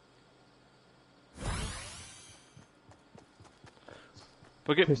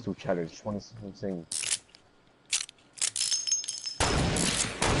 Forget. Pistol challenge 2017.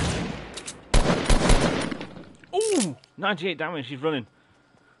 Ooh, 98 damage. He's running.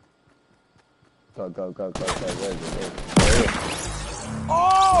 Go, go, go, go, go. Where is it? There it is.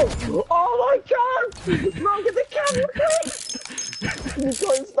 Oh! Oh my god! Look at the camera, quick! He's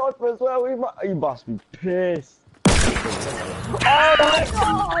got a sniper as well. He must be pissed. Oh my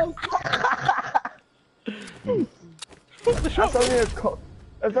god!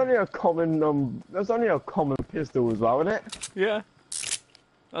 That's only a common that's only a common pistol as well, isn't it? Yeah.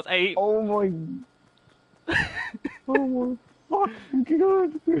 That's 8. Oh my. Oh my fucking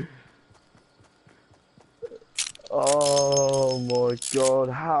god. Oh my god,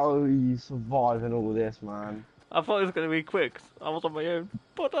 how are you surviving all this, man? I thought it was going to be quick. I was on my own,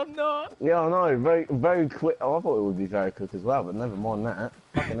 but I'm not. Yeah, I know, very, very quick. Oh, I thought it would be very quick as well, but never mind that.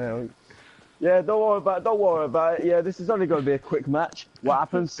 Fucking hell. Yeah, don't worry about it. Yeah, this is only going to be a quick match. What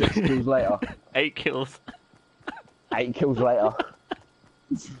happens? 6 kills later. 8 kills. 8 kills later.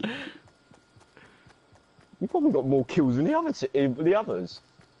 You probably got more kills than the others.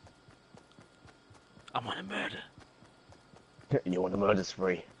 I'm on a murder. You want a murder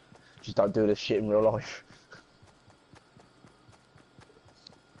spree. Just don't do this shit in real life.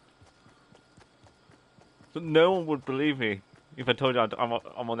 But no one would believe me if I told you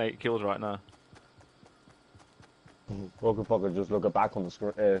I'm on 8 kills right now. Welcome, fucker. Just look back on the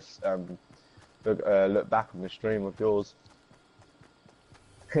screen. Look back on the stream of yours.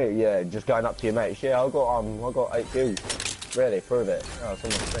 Yeah, just going up to your mates. Yeah, I got 8 kills. Really, prove it. Oh, it's on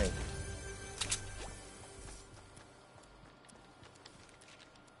the screen.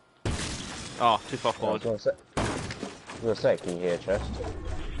 Oh, too far forward. I was gonna say, can you hear chest?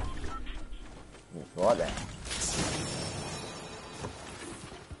 It's right there.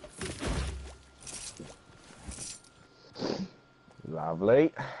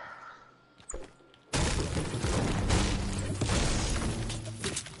 Lovely.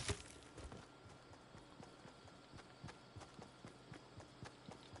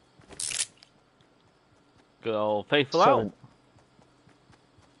 Good old faithful out.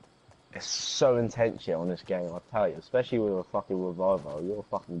 It's so intense here on this game, I tell you. Especially with a fucking reviver. You're a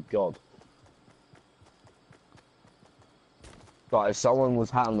fucking god. Like if someone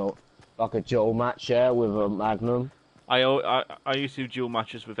was having like a duel match here with a Magnum. I used to do dual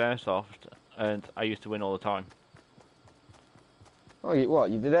matches with airsoft, and I used to win all the time. Oh,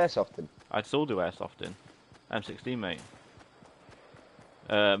 what? You did airsofting? I still do airsofting. M16, mate.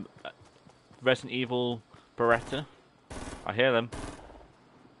 Resident Evil Beretta. I hear them.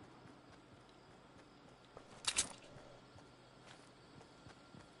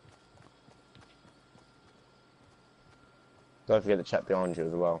 Don't forget to check behind you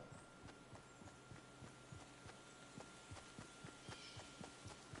as well.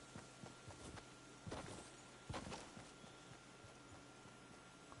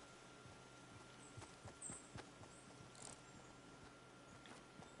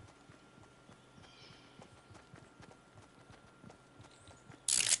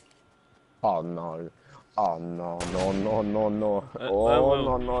 Oh no. Oh no, no, no, no, no. Oh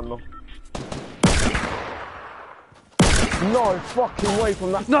no, no, no. No fucking way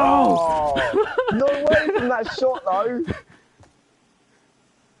from that. No! Oh, no way from that shot though.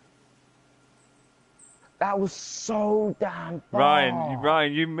 That was so damn far.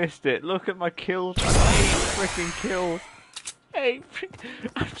 Ryan, you missed it. Look at my kills. 8 freaking kills. 8.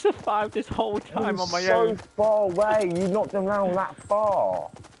 I've survived this whole time on my own. So far away. You knocked them down that far.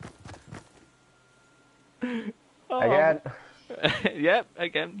 Oh. Again. Yep,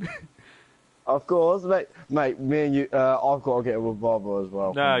 again. Of course, mate, me and you, I've got to get a revolver as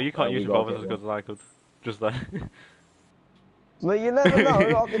well. No, you can't use revolvers as good as I could. Just there. Mate, you never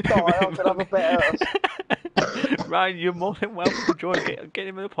know, I could die, I could have a better. Ryan, you're more than welcome to join. Get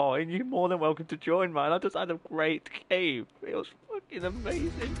him in the party, and you're more than welcome to join, man. I just had a great game. It was fucking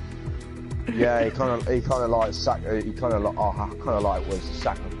amazing. Yeah, he kind of like, I kind of like was a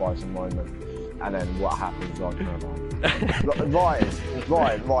sacrificing moment. And then what happens, I kind of like... Right.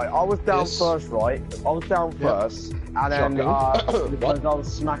 I was down first, right? I was down first, and then because I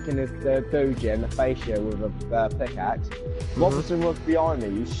was smacking the dude in the face here with a pickaxe. Robinson was behind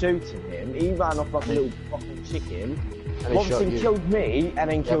me, he's shooting him. He ran off like a little fucking chicken. And Robinson killed me and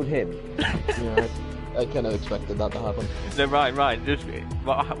then killed him. Yeah, I kind of expected that to happen. No, right. Just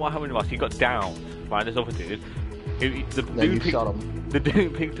what happened was he got downed by this other dude. The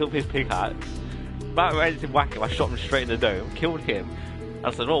dude picked up his pickaxe. About ready to whack him, I shot him straight in the dome, killed him.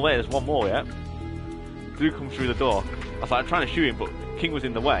 I said, oh wait, there's one more, yeah? Dude comes through the door. I was like, I'm trying to shoot him, but King was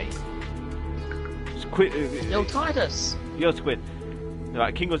in the way. Squid. Yo, Titus! Yo, Squid.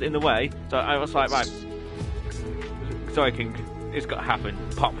 Right, King was in the way, so I was like, right. Sorry, King, it's got to happen.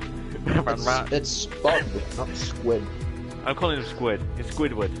 Pop. It's Spud, not Squid. I'm calling him Squid. It's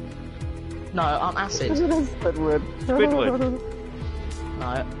Squidward. No, I'm Acid. Squidward.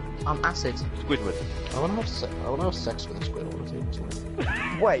 No, I'm Acid. Squidward. I want to have sex with a squid. I want to see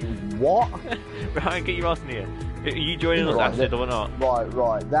it. Wait, what? Right, get your ass in here. Are you joining us, Acid, or not? Right.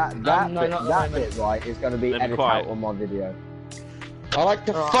 That bit, right, is going to be edited quiet. out on my video. I like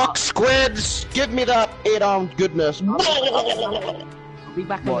to fuck squids! Give me that 8-ounce goodness! I'll be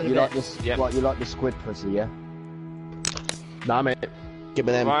back What, in you a like bit. this? Yep. What, you like the squid pussy, yeah? Nah, mate. Give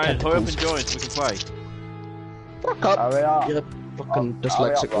me them Ryan, hurry up and tentacles. join so we can play. Fuck up! Hurry up. You fucking Hurry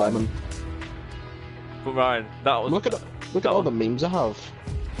dyslexic up, Ryan. lemon. But Ryan, that was... Look at all the memes I have.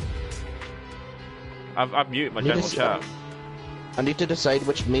 I've muted my Need general to- chat. I need to decide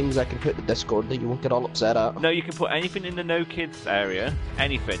which memes I can put in Discord that you won't get all upset at. No, you can put anything in the no kids area.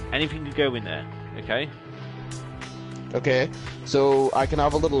 Anything can go in there. Okay. Okay, so I can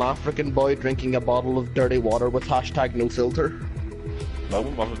have a little African boy drinking a bottle of dirty water with hashtag no filter. No,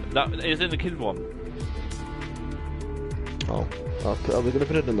 that is in the kids one. Oh, I was gonna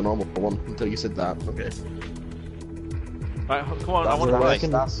put it in the normal one until you said that. Okay. Right, come on, I want to play.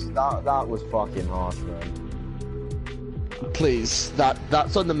 That was fucking harsh, man. Please,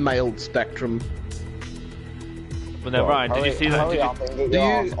 that's on the mild spectrum. But no, Ryan, did you see that? Hurry up and get your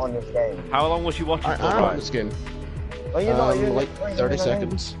ass on this game. How long was you watching for, I'm on Ryan? this game. Oh, you're not, you're Like not- 30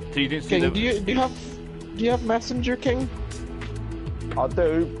 seconds. So you didn't see King, the... do you have Messenger, King? I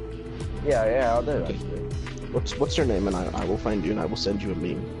do. Yeah, I do Okay. actually. What's your name, and I will find you, and I will send you a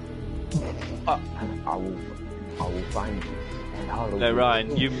meme. I will find you. And I will No,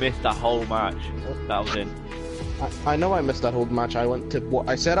 Ryan, you missed that whole match. That was in. I know I missed that whole match.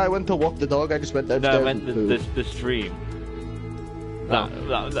 I said I went to walk the dog. I just went downstairs. No, I meant and the stream. That,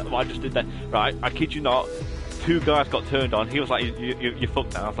 I just did that. Right, I kid you not. 2 guys got turned on. He was like, "You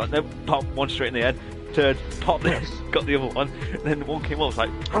fucked now." I was like, "No, pop one straight in the head." Turned, popped this, got the other one. And then one came up, was like,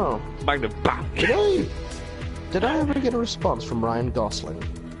 Oh, banged him, bam. did I ever get a response from Ryan Gosling?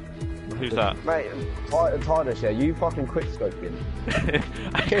 Who's that? Mate, Titus, yeah, you fucking quickscoping.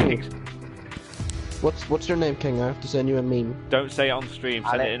 I King. think- What's your name, King? I have to send you a meme. Don't say it on stream.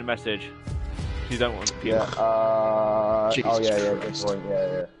 Send Alex. it in a message. You don't want people. Yeah, oh Jesus yeah, good Christ. point,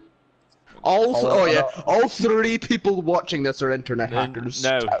 yeah. All 3 people watching this are internet hackers.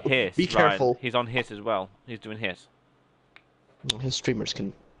 No, Hiss. Be Ryan. careful. He's on Hiss as well. He's doing Hiss. His streamers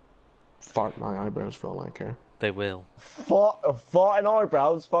can fart my eyebrows for all I care. They will. Farting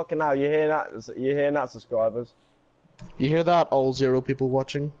eyebrows, fucking hell, you hear that, subscribers? You hear that? All 0 people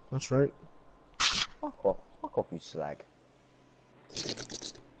watching. That's right. Fuck off, you slag.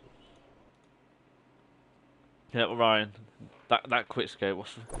 Yeah, Ryan, that quick scope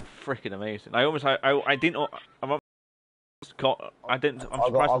was freaking amazing. I didn't. I didn't. I'm I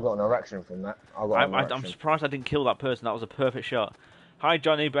surprised. got an erection from that. I got an erection. I'm surprised I didn't kill that person. That was a perfect shot. Hi,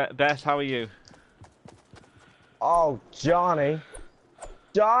 Johnny Best. How are you? Oh, Johnny.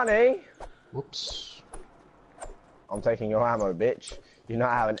 Johnny! Whoops. I'm taking your ammo, bitch. You're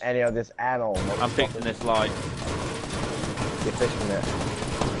not having any of this ammo. I'm fixing this light. You're fixing it.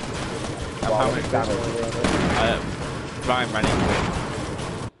 How much damage? Ryan ran into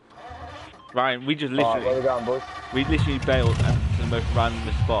it. Ryan, we just literally... where we going, boys? We literally bailed to the most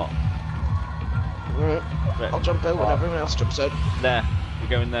random spot. Alright. I'll jump out when everyone else jumps out. There. We're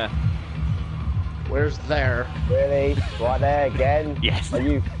going there. Where's there? Really? Right there again? Yes. Are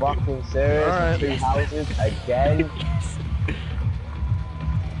you fucking serious? Alright. 2 houses again? Yes.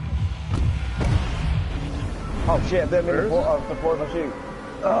 Oh shit, they're in the before I shoot.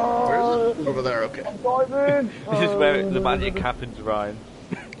 Oh, Where is it? Over there, okay. I'm diving! This is where the magic happens, Ryan.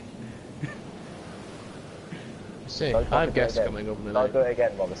 See, Don't I have fucking do it guests again. coming over Don't tonight. do it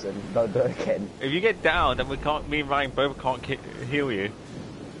again, Robinson. Don't do it again. If you get down, then me and Ryan both can't heal you.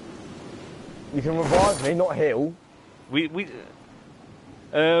 You can revive me, not heal.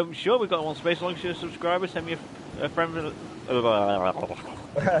 Sure, we've got one space. As long as you're a subscriber, send me a friend.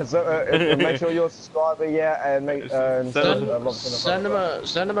 So make sure you're a subscriber, yeah, and make Send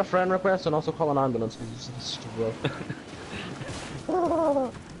Send him a friend request and also call an ambulance because it's rough.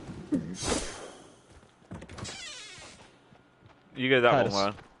 You go that Titus. one,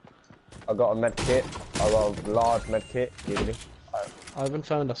 Ryan. I got a med kit. I got a large med kit. Give me. I haven't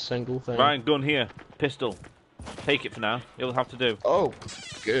found a single thing. Ryan, gun here. Pistol. Take it for now. It'll have to do. Oh,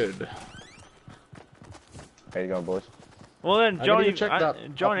 good. There you go, boys. Well then, I Johnny, gotta check that up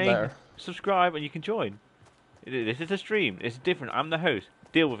Johnny, there. subscribe and you can join. This is a stream. It's different. I'm the host.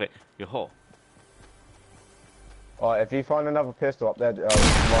 Deal with it. You're hot. Alright, if you find another pistol up there, Ryan,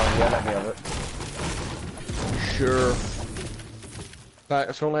 yeah, let me have it. Sure. But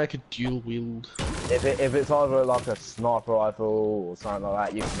if only I could dual wield. If it's either like a sniper rifle or something like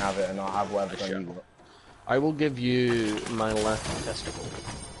that, you can have it, and I'll have whatever gun you got. I will give you my left testicle.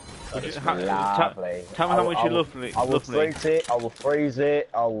 Would you- Lovely. Tell me how much you love me. I will freeze it. I will freeze it.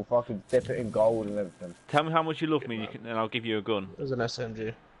 I will fucking dip it in gold and everything. Tell me how much you love me, and I'll give you a gun. There's an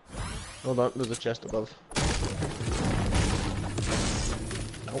SMG. Hold on, there's a chest above.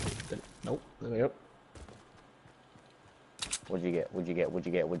 Nope. Nope. There we go. What'd you get? What'd you get? What'd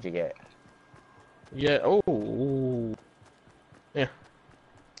you get? What'd you get? Yeah. Oh. Ooh. Yeah.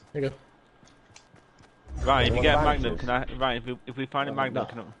 There you go. Right, if you What get a about magnum, this? can I? Right, if we find a magnum, No.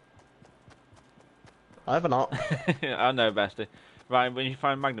 can I have a knot. I know, bestie. Right, when you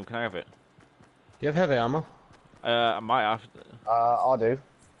find a magnum, can I have it? Do you have heavy ammo? I might have. I do.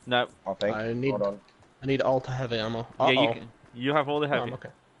 No. I think. I need. Hold on. I need all to heavy ammo. Yeah, Uh-oh. you can. You have all the No, heavy. I'm okay.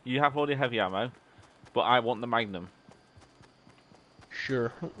 You have all the heavy ammo, but I want the magnum.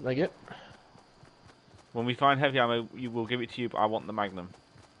 Sure. Like it. When we find heavy ammo, you will give it to you, but I want the magnum.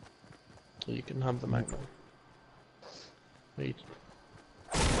 You can have the magnum. Wait.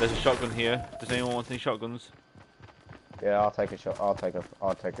 There's a shotgun here. Does anyone want any shotguns? Yeah, I'll take a shot. I'll take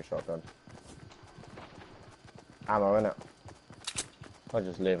a shotgun. Ammo in it. I'll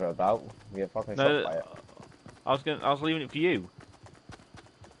just leave it about. You get fucking shot by it. I was leaving it for you.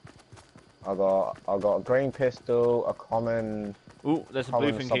 I got a green pistol, a common, Ooh, there's a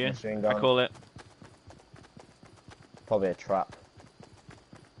blue common thing here. submachine I gun. call it. Probably a trap.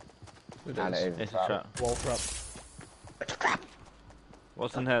 It And is. it is It's a a trap. trap. Wall trap. It's a trap.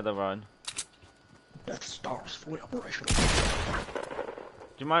 What's in here, though, Ryan? Death Star's fully operational.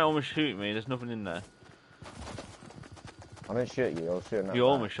 Do you mind almost shooting me? There's nothing in there. I didn't shoot you. I was shooting at You that.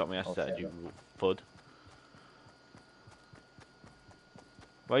 almost shot me, I I'll said, say you that. bud.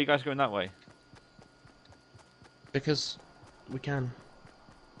 Why are you guys going that way? Because we can.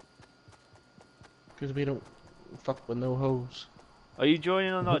 Because we don't fuck with no hoes. Are you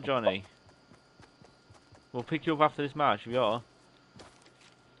joining or not, Johnny? We'll pick you up after this match, if you are.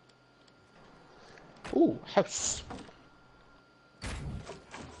 Ooh, house.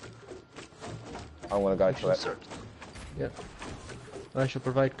 I'm gonna go to it. Yep. I shall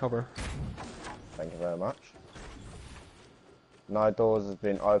provide cover. Thank you very much. No doors has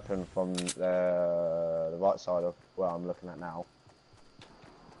been opened from the right side of where I'm looking at now.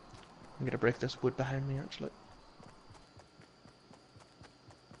 I'm gonna break this wood behind me, actually.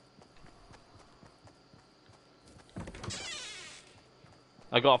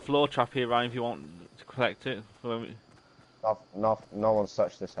 I got a floor trap here, Ryan, if you want to collect it. For when we... No one's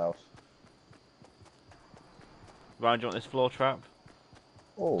touched this house. Ryan, do you want this floor trap?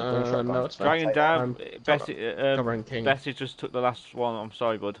 Oh, green shotgun. no, it's fine. Dragon down. I'm Bessie, covering King. Bessie just took the last one. I'm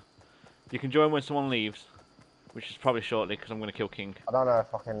sorry, bud. You can join when someone leaves, which is probably shortly because I'm going to kill King. I don't know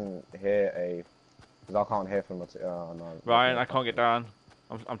if I can hear a... Because I can't hear from the... no. Ryan, I can't get down.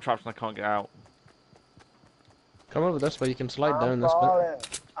 I'm trapped and I can't get out. Come over this way, you can slide down I'm this falling,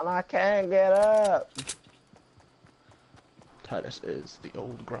 and I can't get up. bit. Titus is the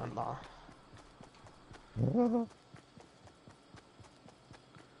old grandma.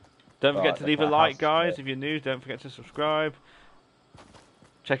 Don't forget Right, to leave a okay, like, house guys. split. If you're new, don't forget to subscribe.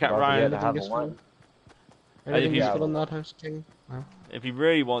 Check out Don't Ryan. forget to have a useful? one. Anything you- useful in that house, King? No? If you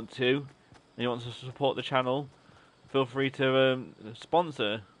really want to, and you want to support the channel, feel free to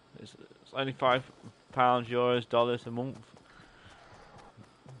sponsor. It's only £5, euros, dollars a month.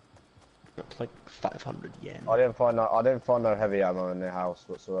 That's like 500 yen. I didn't find no heavy ammo in the house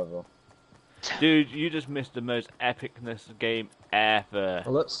whatsoever. Dude, you just missed the most epicness game ever.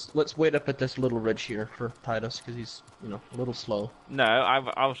 Well, let's wait up at this little ridge here for Titus because he's a little slow. No, I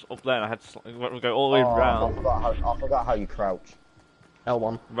was up there and I had to go all the way I around. forgot how you crouch.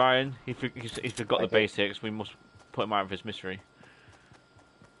 L1. Ryan, he forgot the Okay. basics. We must put him out of his misery.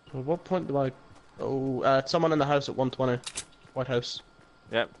 At what point do I? Oh, someone in the house at 120. White House.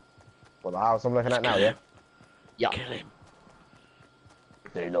 Yep. What the house I'm looking at now, yeah? Yeah. Kill him.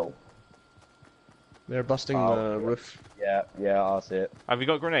 They know. They're busting Oh, the yeah. roof. Yeah, I see it. Have you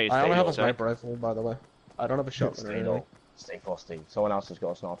got grenades? I only have a Stay. sniper rifle, by the way. I don't have a shotgun or Stay anything. low. Stay frosty. Someone else has got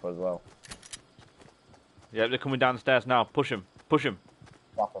a sniper as well. Yep, they're coming downstairs now. Push him. Push him.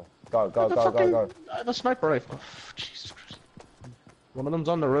 Fuck 'em. Go, What the go, fucking- go. I have a sniper rifle. Oh, Jesus Christ. One of them's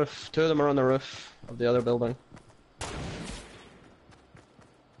on the roof. Two of them are on the roof of the other building.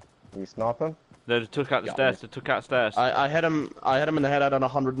 You sniping? They took out the Yeah, stairs. They took out stairs. I hit him. I hit him in the head. I done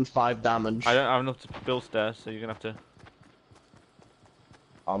 105 damage. I don't have enough to build stairs, so you're gonna have to.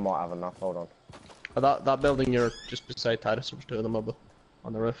 I might have enough, hold on. That building you're just beside Titus. There's two of them up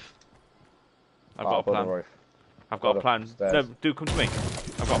on the roof. I've got a Up on the plan. roof. I've got a Got plan. upstairs. No, dude, come to me.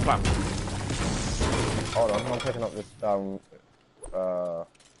 I've got a plan. Hold on, I'm picking up this shot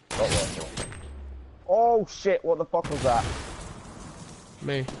rifle. Oh shit, what the fuck was that?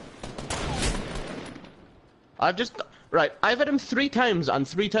 Me. I've just I've hit him 3 times, and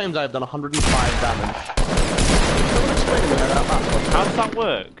 3 times I've done 105 damage. Someone explain to me how that works. How does that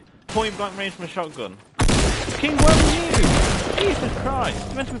work? Point blank range from a shotgun. King, where were you? Jesus Christ!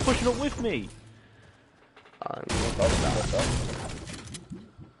 You're meant to be pushing up with me.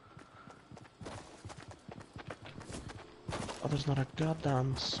 Oh, there's not a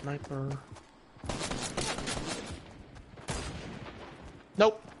goddamn sniper.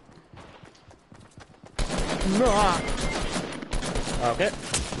 Nope. No. Okay.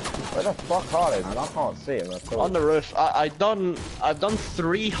 Where the fuck are they, man? I can't see him at all. On the roof. I've done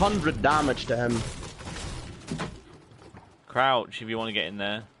 300 damage to him. Crouch if you want to get in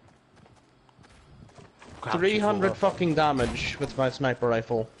there. Crouch, 300 fucking damage with my sniper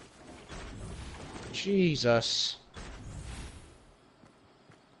rifle. Jesus.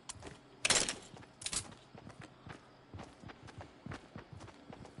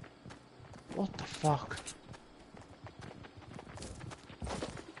 What the fuck?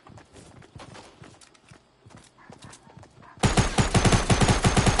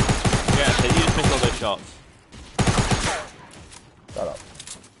 Yeah, so you just missed all those shots. Shut up.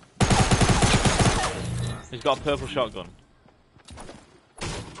 He's got a purple shotgun.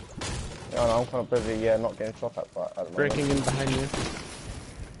 Yeah, no, I'm kind of busy, not getting shot at the moment. Breaking in behind you.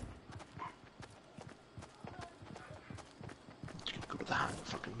 Go to the hand,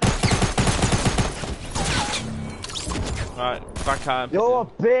 fucking man. Right, back at him. You're a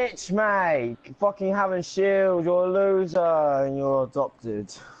bitch, mate! Fucking having shield, you're a loser, and you're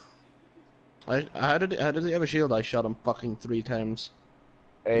adopted. How did he have a shield? I shot him fucking 3 times.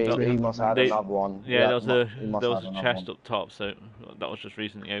 He must have had another one. Yeah, there was he must a have another chest one. up top, so that was just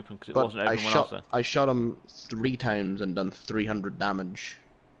recently open because it But wasn't everyone else there. I shot him 3 times and done 300 damage.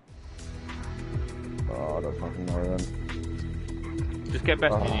 Oh, that's fucking annoying. Just get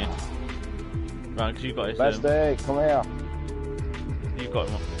Bestie in you. Right, because you've got his. Bestie, come here. You've got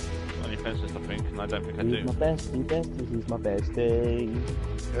him on your fence list, I think, and I don't think I He's do. my bestie, he's my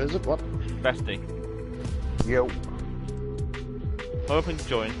bestie. Is it what? Bestie. Yo. Open to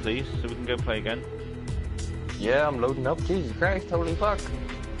join, please, so we can go play again. Yeah, I'm loading up. Jesus Christ, holy fuck.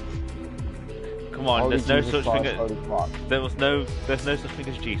 Come on, Holy there's no Jesus such thing Christ, as holy fuck. there's no such thing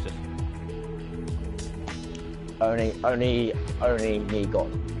as Jesus. Only me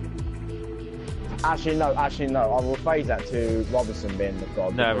God. Actually no, I will phase that to Robertson being the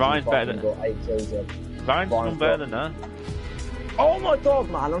God. No, because Ryan's he better fucking than- got 8 kills. Ryan's done Ryan's better got- than that. Oh my god,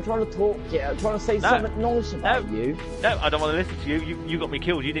 man! I'm trying to talk. Yeah, I'm trying to say something nice about you. No, I don't want to listen to you. You got me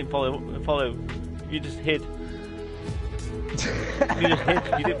killed. You didn't follow. You just hid. You just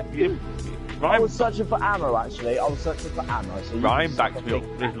hid. You didn't. I Ryan, was searching for ammo, actually. I was searching for ammo. So Ryan backed me up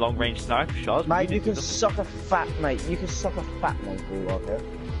with long-range sniper shots. Mate, you can suck a fat, mate. You can suck a fat one for all I care.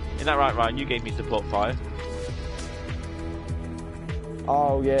 Isn't that right, Ryan? You gave me support fire.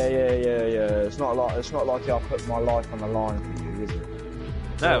 Oh yeah. It's not like I put my life on the line for you, is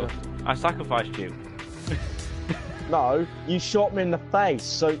it? No, I sacrificed you. No, you shot me in the face.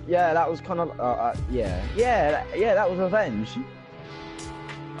 So yeah, that was kind of yeah, that was revenge.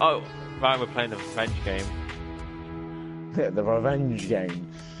 Oh, Ryan, we're playing the revenge game. The revenge game.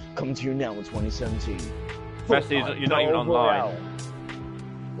 Come to you now in 2017. Best is you're not even online.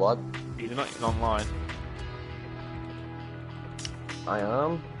 What? You're not even online. I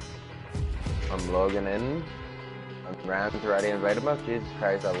am. I'm logging in. I'm Ryan's already invited me. Jesus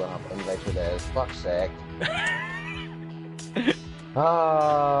Christ, I will not invite you there. Fuck's sake.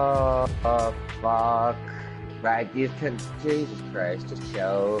 Oh, fuck. Right, you can. Jesus Christ, just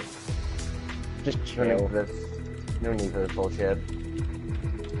chill. Just No need chill. for this. No need for this bullshit.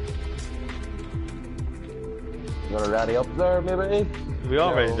 You wanna ready up there, maybe? We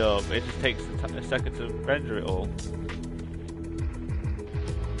are No. ready up. It just takes a second to render it all.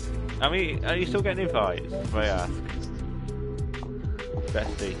 I mean, are you still getting invites? May I ask?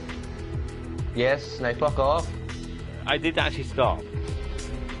 Bestie. Yes, now fuck off. I did actually stop.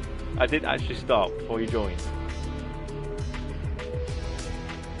 I did actually stop before you joined.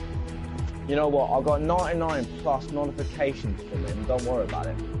 You know what? I got 99 plus notifications from him. Don't worry about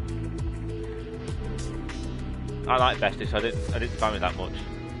it. I like Bestie, so I didn't spam it that much.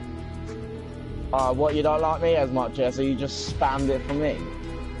 What, you don't like me as much as so you just spammed it for me?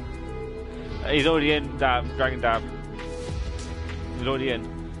 He's already in Dragon Dab. He's already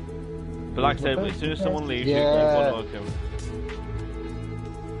in. But like I said, as soon as someone leaves, you want to welcome.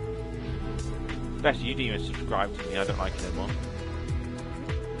 Bestie, you didn't even subscribe to me. I don't like it anymore.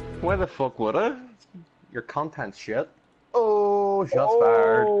 Why the fuck would I? Your content's shit. Oh, shots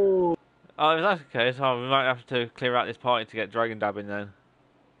fired. Oh, if that's the case, we might have to clear out this party to get Dragon Dab in then.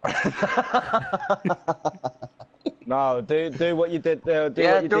 No, do what you did. Do what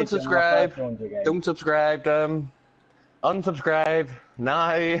you don't did subscribe. in my first game. Don't subscribe. Unsubscribe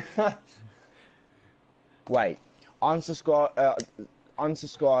now. Wait,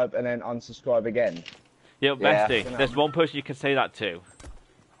 unsubscribe and then unsubscribe again. Yeah, Yeah. Bestie, there's one person you can say that to.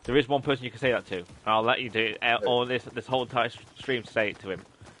 There is one person you can say that to. And I'll let you do it, all this whole entire stream say it to him.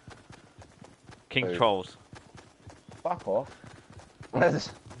 King Who? Trolls. Fuck off.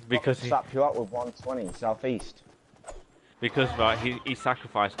 Because he, Slap you up with 120 southeast. because right, he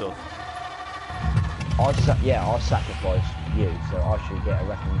sacrificed us. I sacrificed you, so I should get a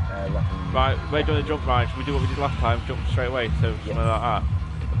reckon. Right, we're doing a jump right. Should we do what we did last time? Jump straight away, so something like that.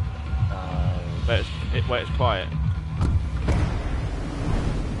 Where it's quiet.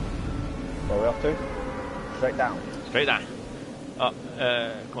 Where are we off to? Straight down. Straight down. Come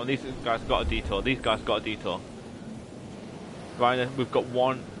on, these guys got a detour. These guys got a detour. Right, we've got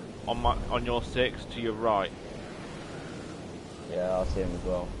one on your 6 to your right. Yeah, I see him as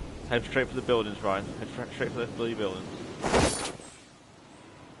well. Head straight for the buildings, Ryan. Head straight for the bloody buildings.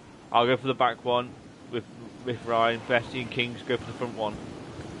 I'll go for the back one with Ryan. Bestie and Kings go for the front one.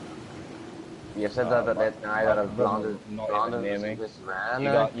 You said that night that I've blonde Not even near me. this man.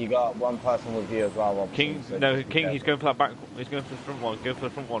 You got one person with you as well. Robinson, King, so no, just be King. He's careful. going for that back. He's going for the front one. Go for the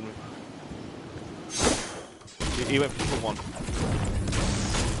front one. He went for the front one.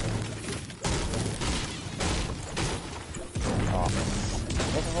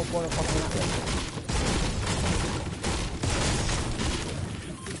 What the hell's going on fucking that?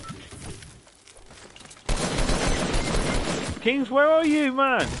 Kings, where are you,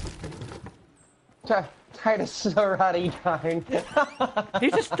 man? Titus is already down.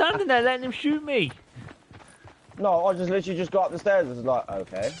 He's just standing there letting him shoot me. No, I just literally just got up the stairs. It's like,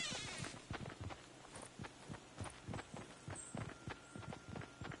 okay.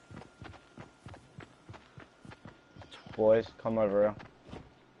 Boys, come over here.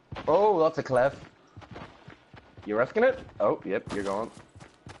 Oh, that's a cliff. You risking it? Oh, yep, you're going.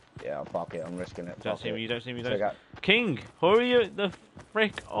 Yeah, fuck it, I'm risking it. You don't Fuck see it. me. You don't see me. You So I don't. got- King, hurry the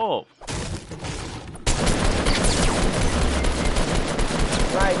frick up.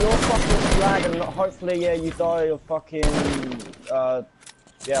 Right, you're fucking dragon. Hopefully, yeah, you die of fucking.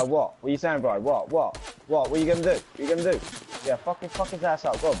 Yeah, what? What are you saying, bro? What? What are you gonna do? What are you gonna do? Yeah, fuck his ass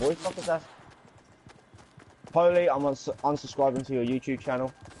up. Go on, boys, fuck his ass. Holy, I'm unsubscribing to your YouTube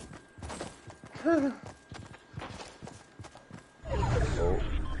channel. fault.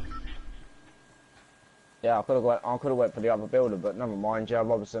 Yeah, I could have went for the other builder, but never mind. Yeah,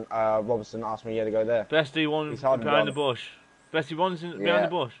 Robertson asked me to go there. Bestie one He's hiding behind the behind bush. Bestie one's behind Yeah. the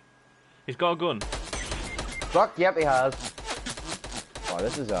bush. He's got a gun. Fuck, yep, he has. Oh,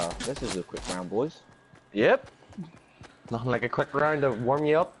 this is a quick round, boys. Yep. Nothing like a quick round to warm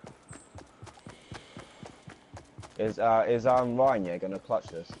you up. Is Ryan gonna clutch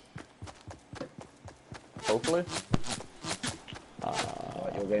this? Hopefully.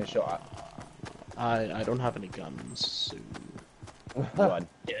 Right, you're getting shot at. I don't have any guns, so... Run.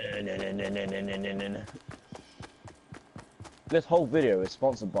 This whole video is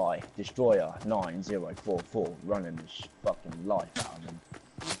sponsored by Destroyer9044, running this fucking life out of them.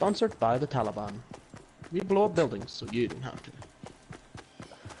 Sponsored by the Taliban. We blow up buildings, so you don't have to.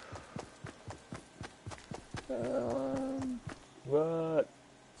 What?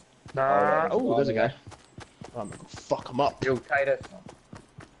 Oh, there's a guy. I'm gonna go fuck him up. Yo, Titus.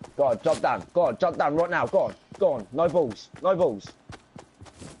 Go on, jump down. Go on, jump down right now. Go on, go on. No balls. No balls.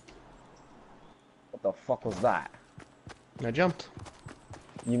 What the fuck was that? I jumped.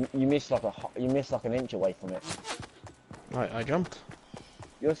 You missed like an inch away from it. I jumped.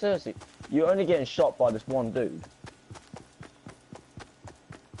 You're seriously. You're only getting shot by this one dude.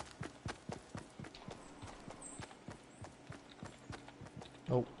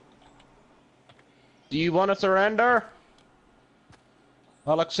 Oh. Do you want to surrender?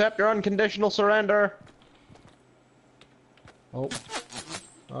 I'll accept your unconditional surrender. Oh.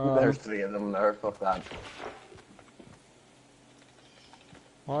 There's 3 of them there. Fuck that.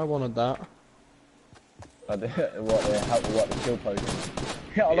 I wanted that. What the kill post?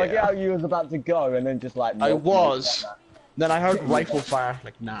 Yeah, I like how you was about to go and then just like. I nope, was. Then I heard rifle fire.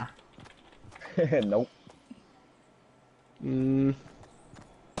 Like, nah. Nope. Nope.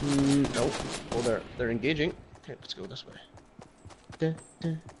 Oh, they're engaging. Okay, let's go this way.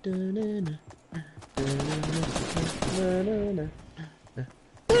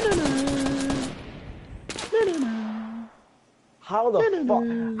 How the fuck?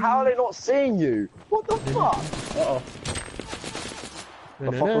 How are they not seeing you? What the fuck? Uh-oh.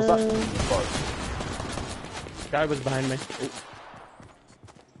 The fuck was that? Guy was behind me.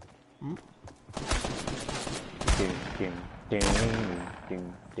 Oh. Ding, ding, ding, ding,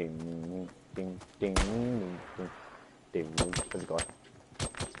 ding, ding, ding, ding, ding. Where's the guy?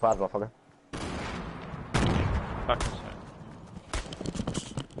 Surprise, motherfucker. Back to the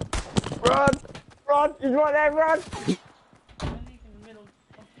Run! Run! He's right there, run!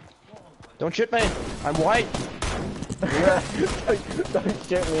 Don't shoot me! I'm white! Don't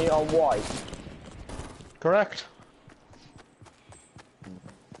shoot me, I'm white. Correct.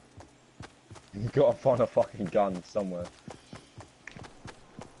 You gotta find a fucking gun somewhere.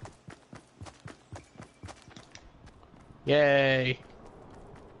 Yay!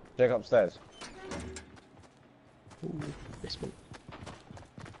 Check upstairs. Ooh, basement.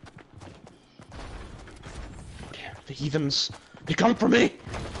 Oh, damn, the heathens! They come for me!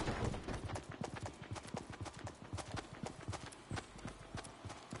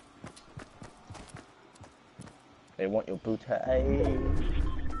 They want your booty.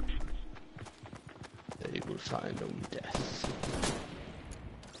 They will find only death.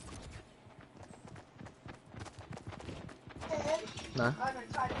 No.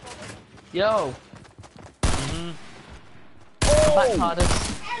 Yo! Back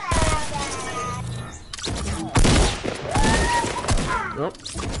hardest. Oh.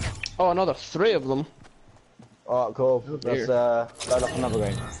 Oh, another 3 of them. Alright, cool. Let's load up another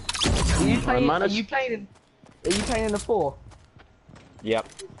game. Are you playing? Are you playing in the 4? Yep.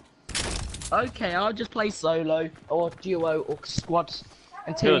 Okay, I'll just play solo or duo or squad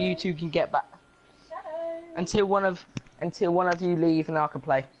until Good. you two can get back. Until one of you leave and I can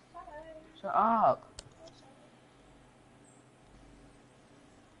play. Shut up.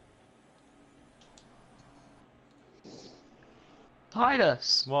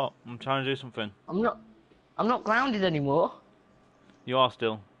 Titus, What? I'm trying to do something. I'm not grounded anymore. You are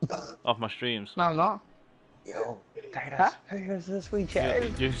still off my streams. No, I'm not. Yo, Titus, Huh? here's this sweet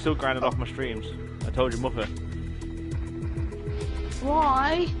You're still grounded off my streams. I told your mother.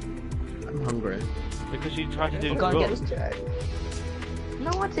 Why? I'm hungry. Because you tried to do I'm gonna drugs.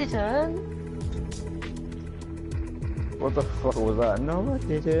 No, I didn't. What the fuck was that? No, I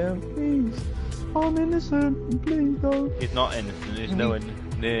didn't. Please. I'm innocent. Please don't. He's not innocent. He's nowhere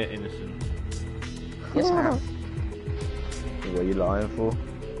near innocent. Yes, I am. What are you lying for?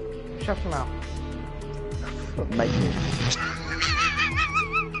 Shut him out. Make me.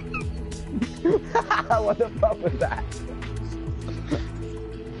 What the fuck was that?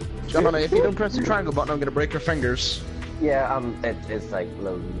 Gemini, if you don't press the triangle button, I'm gonna break your fingers. Yeah, it's like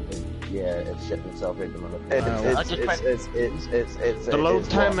loading. It's shitting itself out the minute. The load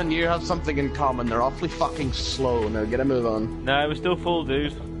time and you have something in common. They're awfully fucking slow. Now get a move on. No, we're still full,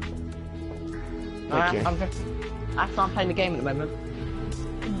 dude. Thank you. I'm playing the game at the moment.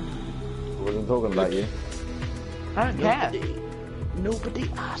 I wasn't talking about you. I don't care. Nobody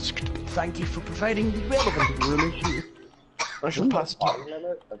asked. Thank you for providing the relevant information. I shall pass it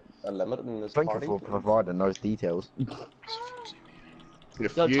on. A limit in this Thank party. you for providing those details.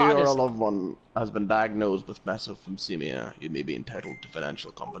 If Yo, you or a Titus. loved one has been diagnosed with mesothemia, you may be entitled to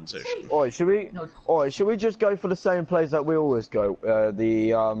financial compensation. Alright, should we? No. Alright, should we just go for the same place that we always go?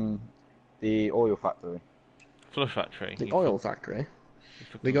 The oil factory. Flush factory. The oil factory.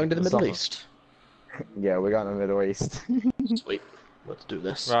 We're going to the Middle East. Yeah, we're going to the Middle East. Sweet. Let's do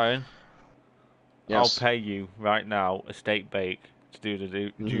this. Ryan, Yes. I'll pay you right now a steak bake to do the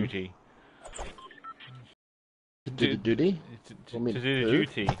duty. Do the duty? To Want me do to the do?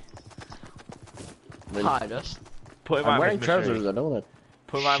 duty. Titus. Put him I'm out wearing of his misery. trousers, I know that.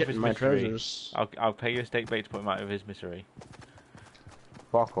 Put him out of Shit his in my misery. trousers. I'll pay you a steak bake to put him out of his misery.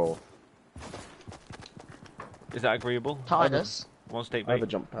 Fuck off. Is that agreeable? Titus. One steak I have a bake.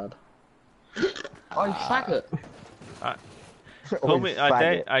 jump pad. Oh, you faggot. Call Oh, me.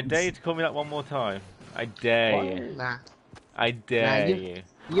 faggot. I dare you to call me that one more time. I dare you. Nah. I dare you- you.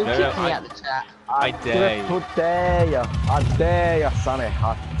 You No, kicked no, me I- out the chat. I dare you. Dare ya. I dare ya, Sonny.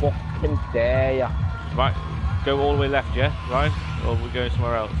 I fucking dare ya. Right, go all the way left, yeah? Right? Or we're going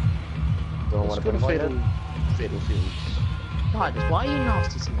somewhere else? Don't want to put fatal fields. Titus, why are you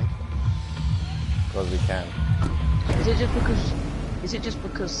nasty to me? because we can. Is it just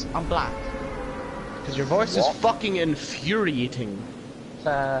because I'm black? Because your voice is fucking infuriating.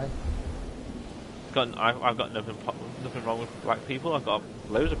 I've got nothing wrong with black people. I've got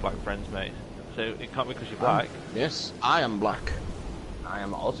loads of black friends, mate. So it can't be because you're black. Yes, I am black. I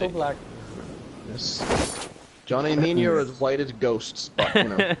am also black. Yes. Johnny, me and you are as white as ghosts, but you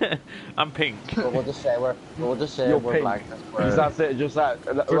know. I'm pink. But we'll just say we're You're we're pink. black. Because that's it, just that.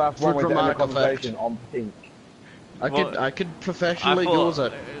 That's For one way to end the dramatic conversation. I'm pink. I could professionally I go as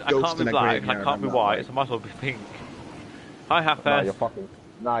a I ghost can't be in a black, I graveyard. can't be I'm not white, so I might as well be pink. Hi, half No, you're fucking.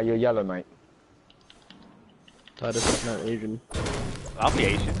 Nah, you're yellow, mate. Titus is not Asian. I'll be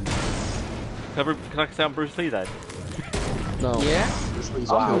Asian. Can I say I'm Bruce Lee then? No. Yeah? Bruce Lee's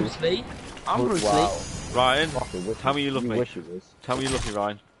I'm awesome. Bruce Lee. I'm Bruce Wow. Lee. Ryan, Fucking wish tell me you love me. wish it was. Tell me you love me,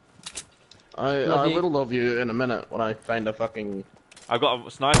 Ryan. I Love you. will love you in a minute when I find a fucking... I've got a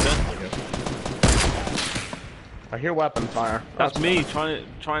sniper. I hear weapon fire. That's me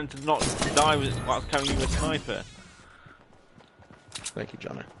trying to not die whilst carrying you a sniper. Thank you,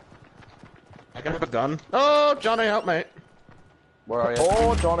 Johnny. I can have a gun. Oh, Johnny, help me. Where are you?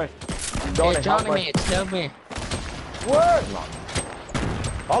 Oh, Johnny. Johnny, Yeah, Johnny, help me. mate, tell me. Word.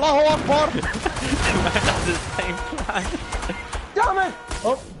 Allahu Akbar! That's the same plan. Damn it!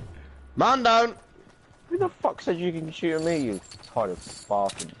 Oh, Man down! who the fuck said you can shoot at me, you kind of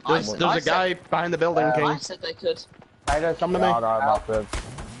bastard? There's a guy behind the building, I King. said they could. Come to me. No, no, massive.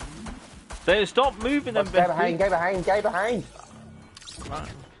 They stop moving them, Go behind, Bessie. go behind, go behind.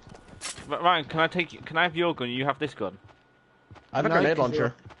 Ryan, can I have your gun? You have this gun. I have a No, grenade 'cause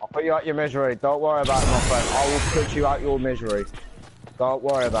launcher. I'll put you out your misery. Don't worry about it, my friend. I will put you out your misery. Don't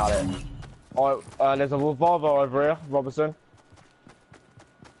worry about it. There's a revolver over here, Robertson.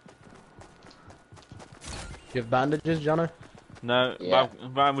 You have bandages, Johnny? No, Yeah.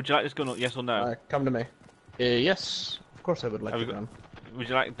 Ryan, would you like this gun? Yes or no? Come to me. Yes. Of course I would like Have the you gun. Would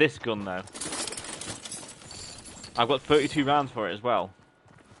you like this gun though? I've got 32 rounds for it as well.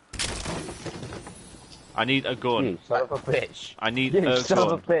 I need a gun. You son of a bitch. I need You a son of a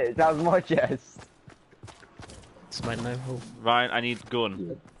gun. bitch. That was my chest. It's my no-ho. Ryan, I need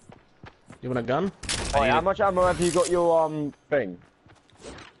gun. You want a gun? Oh, need how it. much ammo have you got your thing?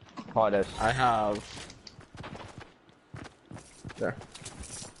 Titus. I have... There.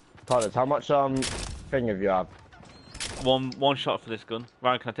 Titus, how much thing have you have? One shot for this gun.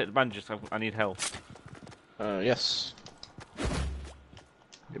 Ryan, can I take the bandages? I need health. Yes.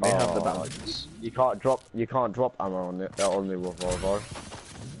 You may have the Oh. bandages. You can't drop ammo on the revolver.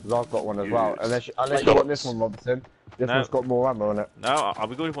 'Cause I've got one as well. Unless you want this one, Robertson. This No. one's got more ammo on it. No, I'll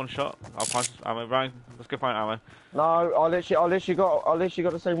be good with one shot. I'll find some ammo. Ryan, let's go find ammo. No, I literally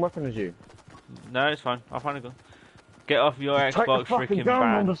got the same weapon as you. No, it's fine. I'll find a gun. Get off your Take the Xbox fucking freaking gun,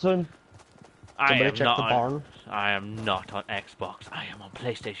 ban. Robertson. Somebody check the barn. I am not on Xbox. I am on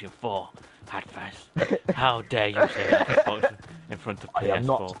PlayStation 4. Hatface. How dare you say Xbox in front of I PS4? am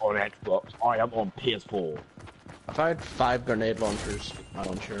not on Xbox. I am on PS4. I fired 5 grenade launchers. I'm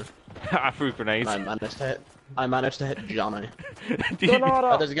not sure. I threw grenades. And I managed to hit. I managed to hit Johnny. Did you-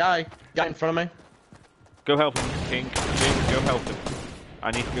 There's a guy in front of me. Go help him, King. James, go help him.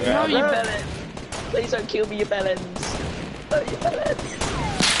 I need to go No, out. you bellend! Please don't kill me, you bellends! No, you bellends!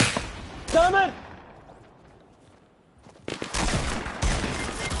 Damn it!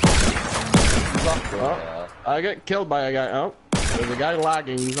 Oh, I get killed by a guy. Oh, there's a guy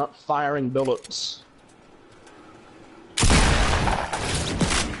lagging. He's not firing bullets.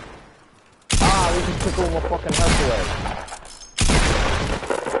 Ah, we just took all my fucking health away.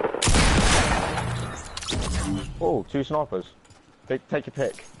 Oh, 2 snipers. Take your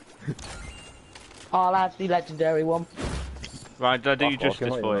pick. Oh, that's the legendary one. Right, did I do you Fuck off, justice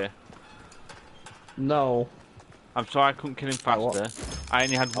you're for not you? No. I'm sorry I couldn't kill him what? faster. I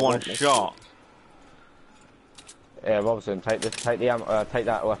only had I one want this. shot. Yeah, Robson, take this. Take the take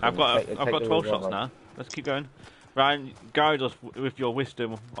that weapon. I've got take I've got the 12 shots revolver. now. Let's keep going. Ryan, guide us with your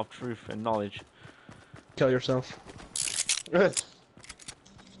wisdom of truth and knowledge. Kill yourself.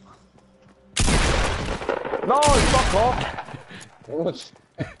 No, fuck off!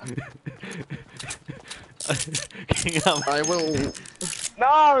 King, I will.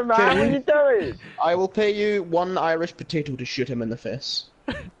 No, man, what are you doing? I will pay you 1 Irish potato to shoot him in the face.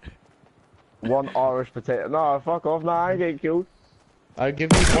 1 Irish potato. No, fuck off. No, I ain't getting killed. I'll give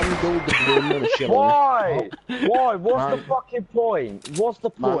you 1 gold doubloon and a shilling. Why? Why? What's the Man. fucking point? What's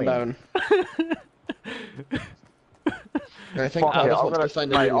the Man point? down. I think Fuck I it, just I'm want gonna, to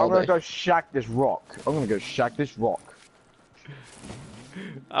find a mate, new I'm gonna lobby. go shack this rock. I'm gonna go shack this rock.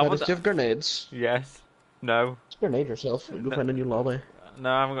 I Does was, you have grenades? yes. No. Just grenade yourself and go find a new lobby.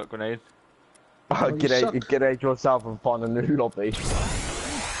 No, I haven't got grenades. Oh, you suck. get out yourself and find a new lobby.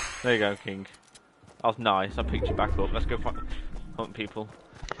 There you go, King. That was nice. I picked you back up. Let's go hunt people.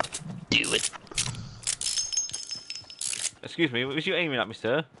 Do it. Excuse me, was you aiming at me,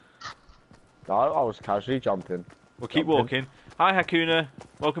 sir? No, I was casually jumping. We'll keep Jumping. walking. Hi, Hakuna.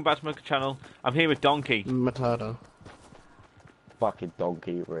 Welcome back to my channel. I'm here with Donkey. Matata. Fucking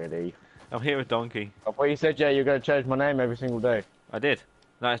donkey, really. I'm here with Donkey. I thought you said, yeah, you're gonna change my name every single day. I did.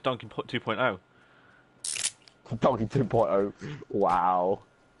 Now it's Donkey 2.0. Donkey 2.0. Wow.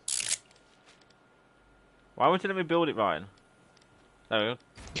 Why won't you let me build it, Ryan? There we go.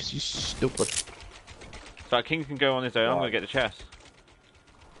 Because you stupid. So King can go on his own. I'm Right. gonna get the chest.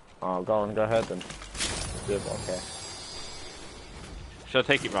 Oh, go on, go ahead then. Okay. Shall I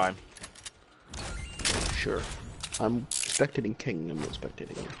take it, Ryan? Sure. I'm spectating King, I'm not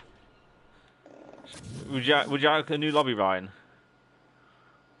spectating you. Would you like a new lobby, Ryan?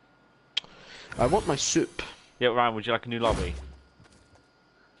 I want my soup. Yeah, Ryan. Would you like a new lobby?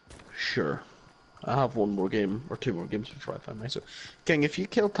 Sure. I have 1 more game, or 2 more games before I find my soup. King, if you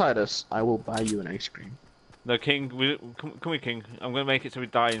kill Titus, I will buy you an ice cream. No, King. Come here, King. I'm gonna make it so we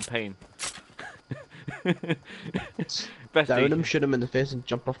die in pain. Down Bestie. him, shoot him in the face, and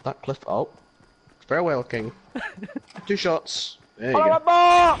jump off that cliff. Oh. Farewell, King. 2 shots. There you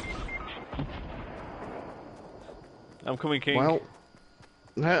go. I'm coming, King. Well,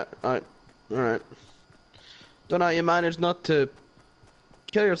 alright. Don't know how you managed not to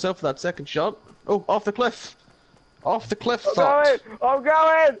kill yourself with that 2nd shot. Oh, off the cliff! Off the cliff, I'm thought.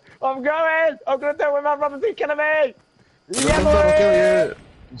 going! I'm gonna do it with my brother's killing me! Yeah, that'll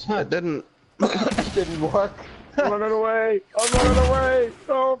kill you. It didn't. It didn't work. I'm running away! I'm running away!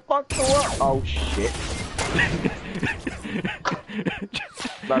 Oh, fuck the what? Oh, shit.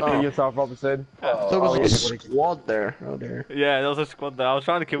 Back to yourself, Robinson. There was a yeah. squad there. Oh dear. Yeah, there was a squad there. I was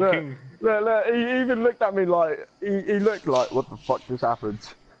trying to kill Look, King. look, he even looked at me like, he looked like, what the fuck just happened?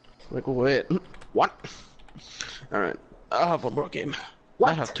 Like, wait. What? Alright. I'll have 1 more game.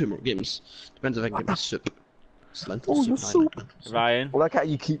 I have 2 more games. Depends if I can get my soup. It's lentil Oh, soup. your I like it. Ryan. I like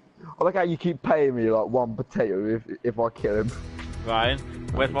how you keep paying me like 1 potato if I kill him. Ryan.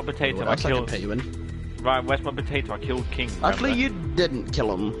 Where's my potato? What I else I can killed. pay you in? Ryan, where's my potato? I killed King. Actually, remember? you didn't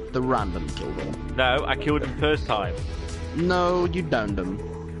kill him. The random killed him. No, I killed him first time. No, you downed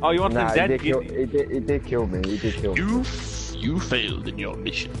him. Oh, you want him Nah, dead? he did kill me. He did kill me. You failed in your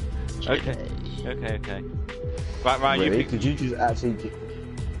mission. Okay. Okay. Right, Ryan. Really? You pick. Did you just actually?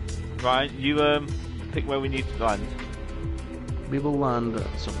 Ryan, you pick where we need to land. We will land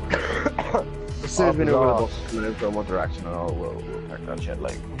somewhere. As soon as we know Oh, where the God. boss is coming in from what direction, we'll pack that shit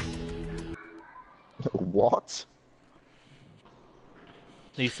like. What?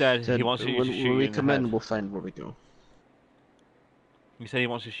 He said he wants you to shoot when you we in the come head. in, we'll find where we go. He said he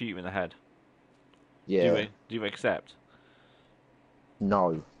wants to shoot you in the head. Yeah. Do you accept?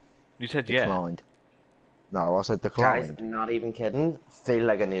 No. You said yeah. Declined. No, I said Guys, declined. not even kidding. Feel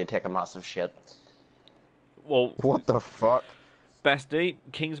like I need to take a massive shit. Well, What the fuck? Bestie,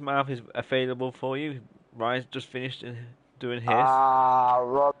 King's Mouth is available for you. Ryan's just finished doing his. Ah,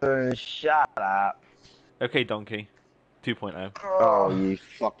 Robin, shut up. Okay, Donkey. 2.0. Oh, you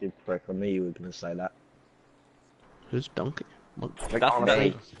fucking prick. I knew you were gonna say that. Who's donkey? What? Like, That's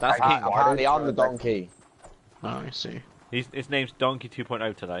honestly, that's I- King. apparently I'm the donkey. Oh, I see. His name's Donkey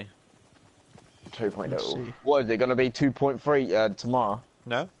 2.0 today. 2.0. Let's see. What is it gonna be? 2.3 tomorrow.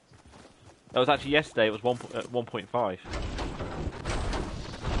 No? That was actually yesterday. It was 1.5.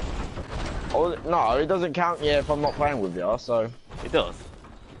 Oh no, it doesn't count yet if I'm not playing with you. So It does.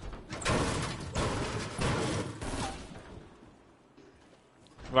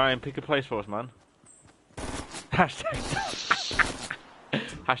 Ryan, pick a place for us, man. Hashtag.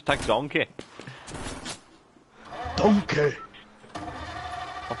 Hashtag donkey. Donkey!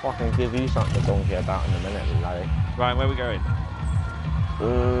 I'll fucking give you something to donkey about in a minute, laddie. Ryan, where are we going?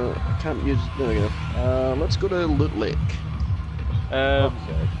 I can't use. There we go. Let's go to Loot Lake.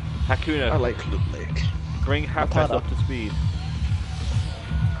 Hakuna, I like Loot Lake. bring Half-Life up to speed.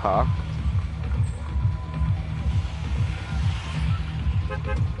 Huh?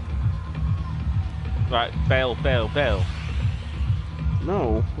 Right, bail.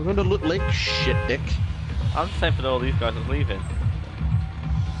 No, we're going to Loot Lake, shit dick. I'm just saying for all these guys that's leaving.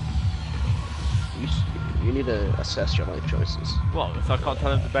 You need to assess your life choices. What? So I can't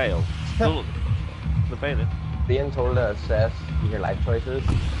tell them to bail? Still, they're bailing. Being told to assess your life choices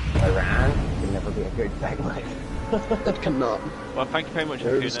by Ryan can never be a good segue. It cannot. Well, thank you very much,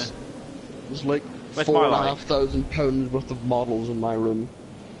 There's Hakuna. like Where's my life? £4,500 worth of models in my room.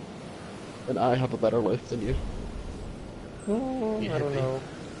 And I have a better life than you. I don't know.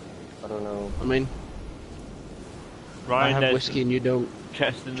 I don't know. I mean, Ryan, I have there's whiskey and you don't.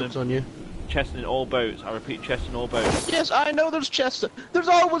 chest in Jokes the on you. chest in all boats. I repeat, chest in all boats. Yes, I know there's chests. There's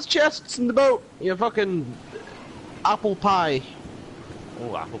always chests in the boat. You fucking apple pie.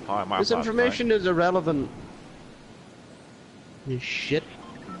 Oh, apple pie. My This apple pie. information is irrelevant. You shit.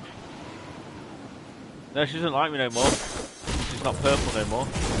 No, she doesn't like me no more. She's not purple no more.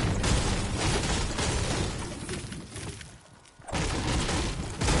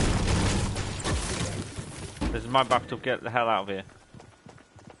 This is my bathtub. Get the hell out of here.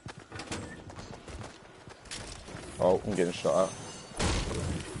 Oh, I'm getting shot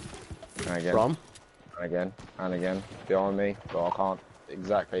at. And again. From? And again. And again. Behind me, but I can't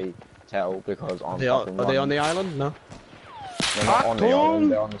exactly tell because I'm Are fucking they on running. the island? No. They're not on the Atom!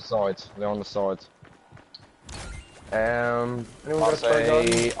 island, they're on the sides. They're on the sides. Anyone I'll got a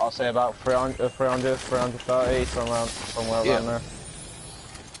spray gun? I'll say about 330, somewhere Yeah. around there.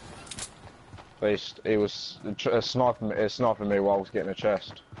 At least he was sniping me while I was getting a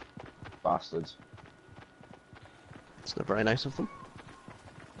chest. Bastards. It's not very nice of them.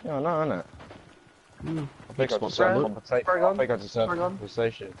 Yeah, I know, isn't it? Hmm. I think I Spot deserve that. compensation. Spray gun? I think I deserve Spray gun?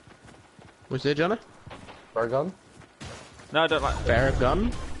 compensation. What's it, Johnny? Spray gun? No, I don't like. Fair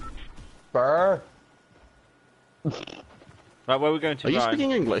gun? Spur? Right, where are we going to, Are you Ryan?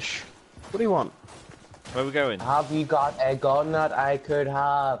 speaking English? What do you want? Where are we going? Have you got a gun that I could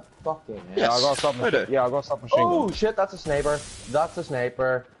have? Fucking hell. Yeah, I got something. I do. Yeah, I got something machine gun. Oh shit, that's a sniper. That's a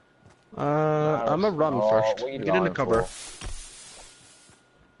sniper. I'm a run Oh, first. what are you Get in the lying cover.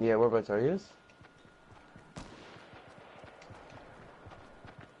 for? Yeah, whereabouts are you?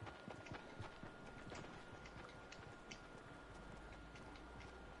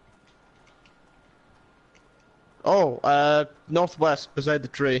 Oh, northwest, beside the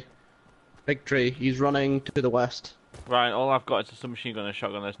tree. Big tree. He's running to the west. Ryan, all I've got is a submachine gun and a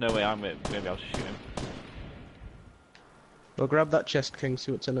shotgun. There's no way I'm going to be able to shoot him. Well, grab that chest, King,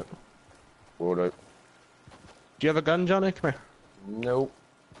 see what's in it. Will do. Do you have a gun, Johnny? Come here. Nope.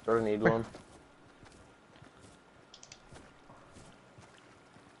 Don't need one.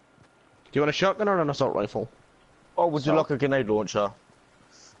 Do you want a shotgun or an assault rifle? Oh, would you So- like a grenade launcher?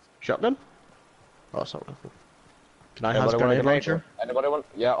 Shotgun? Oh, assault rifle. Can I have a Anybody want a grenade grenade launcher? Anybody want?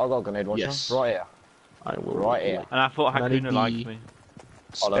 Yeah, I got a grenade launcher. Yes. Right here. I will. Right here. And I thought And I need Hakuna liked the me.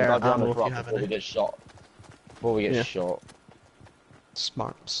 Hold on, Spare I'll ammo if drop you have before we any. get shot. Before we get Yeah. shot.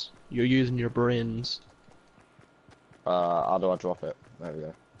 Smarts. You're using your brains. How do I drop it? There we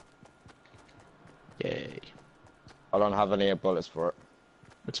go. Yay. I don't have any bullets for it.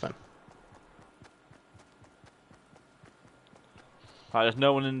 It's fine. Right, there's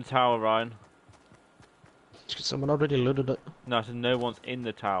no one in the tower, Ryan. It's 'cause someone already looted it. No, I said no one's in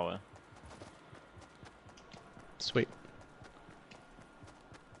the tower. Sweet.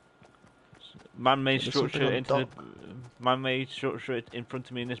 Man-made There's something structure on into the top. man-made structure in front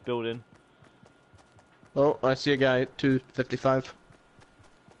of me in this building. Oh, I see a guy at 255.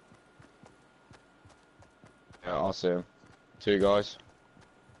 Yeah, I'll see him. Two guys.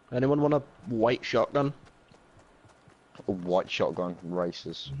 Anyone want a white shotgun? A white shotgun.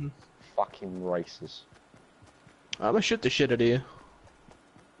 Racers. Fucking racers. I'm gonna shoot the shit out of you.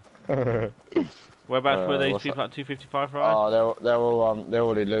 Whereabouts were these what's people at 255, right? Oh, they're all they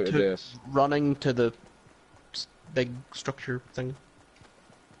already looted this. Running to the big structure thing.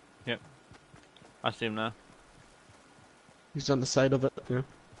 Yep. I see him now. He's on the side of it. Yeah.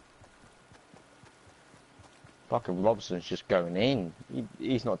 Fucking Robertson's just going in.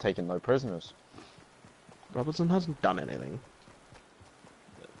 He's not taking no prisoners. Robertson hasn't done anything.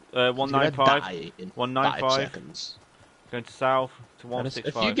 195. Die in 195. 5 seconds. Going to south to And if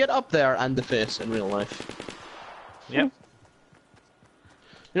 165. you get up there and the face in real life. Yep.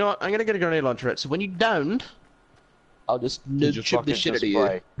 You know what? I'm gonna get a grenade launcher out. So when you're downed, I'll just You just chip the fucking shit out of just you.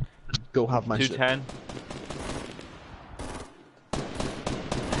 spray. Go have my shit. 210.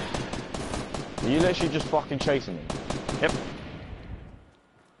 Are you literally just fucking chasing me? Yep.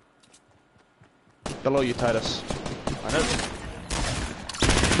 Below you, Titus. I know.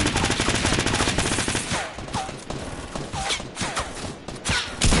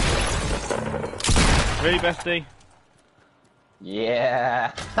 Really, bestie?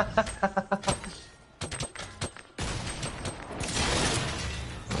 Yeah.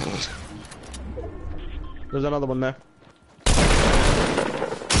 There's another one there.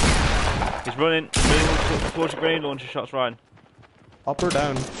 He's running towards the grenade launcher shots, Ryan. Up or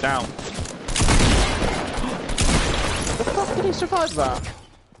down? Down. The fuck did he survive that?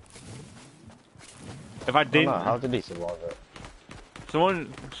 If I I don't know, didn't, how did he survive it? someone's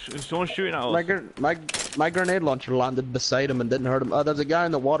shooting at us. My grenade launcher landed beside him and didn't hurt him. Oh, there's a guy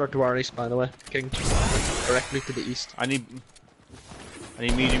in the water to our east, by the way. King. Directly to the east. I need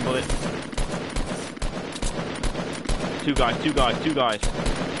medium bullets. Two guys.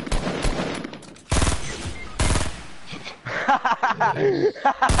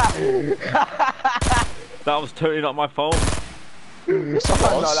 That was totally not my fault. Oh, no,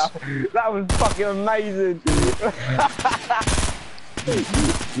 that was fucking amazing.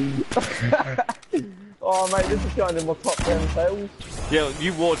 Oh mate, this is going in my top 10 sales. Yeah,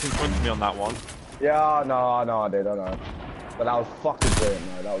 you walked in front of me on that one. Yeah, I know, I did. But that was fucking brilliant,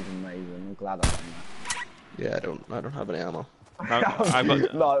 though. That was amazing. I'm glad I done that. Yeah, I don't have any ammo. No, I've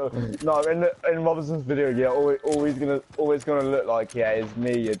got... no. In Robinson's video, yeah, always gonna look like it's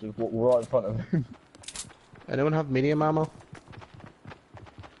me. You just walk right in front of him. Anyone have medium ammo?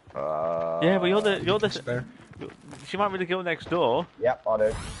 Yeah, but you're the. Spare. She might be the girl next door. Yep, I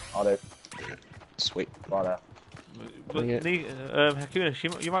do. Sweet. Right there. But Bring it. Hakuna, she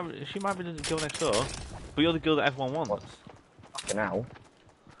might be the girl next door, but you're the girl that everyone wants. What? Fucking hell.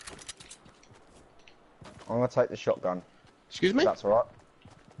 I'm gonna take the shotgun. Excuse me? That's alright.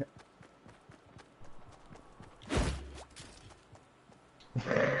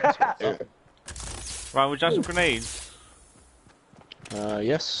 Right, would you have some grenades?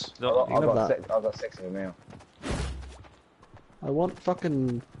 Yes. No, I've got I've got 6 of them here. I want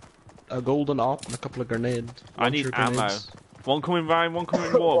fucking a golden op and a couple of grenades. I need launcher ammo. grenades. One coming Ryan, one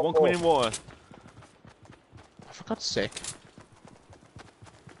coming in water, one coming in water. For God's sake.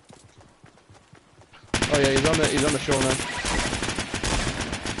 Oh yeah, he's on the shore now.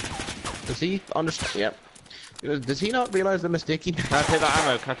 Does he understand? Yep. Does he not realize the mistake he made? Can I take that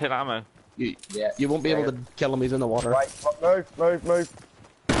ammo? Can I take that ammo? You won't be able to kill him, he's in the water. Right, move.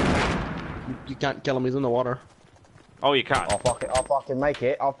 You can't kill him, he's in the water. Oh, you can. I'll fucking make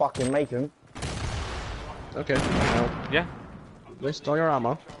it. I'll fucking make him. Okay, now, Yeah. waste all your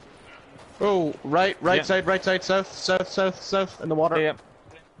ammo. Oh, right Yeah. side, south, in the water. Yeah.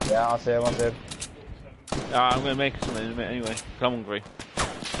 Yeah, I see him. I'm gonna make something in a minute anyway. 'Cause I'm hungry.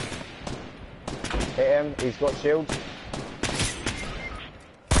 Hit him. He's got shields.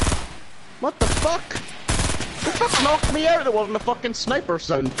 What the fuck? The fuck knocked me out? It wasn't a fucking sniper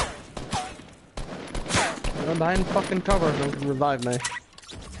sound. I'm behind fucking cover, so he can revive me.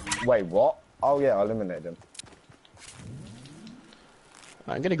 Wait, what? Oh yeah, I eliminated him.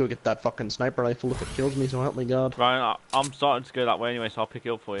 I'm gonna go get that fucking sniper rifle if it kills me, so help me God. Ryan, I'm starting to go that way anyway, so I'll pick it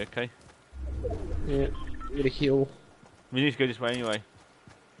up for you, okay? Yeah, get a heal. We need to go this way anyway.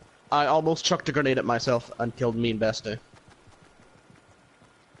 I almost chucked a grenade at myself and killed me and Bestie.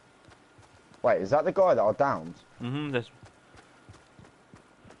 Wait, is that the guy that I downed? There's...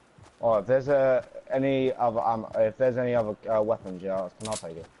 Oh, if there's any other weapons, yeah, can I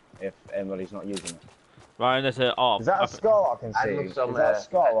take it? If anybody's not using it. Ryan, there's a... Oh, Is that a scar I can see? look Is some, that a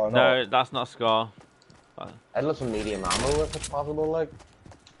scar or not? No, that's not a scar. I'd love some medium ammo if it's possible, like.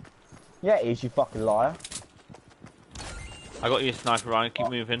 Yeah, it is, you fucking liar. I got you a sniper, Ryan. Keep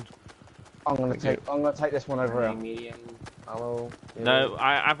moving. I'm gonna take this one over Any here. medium ammo? No,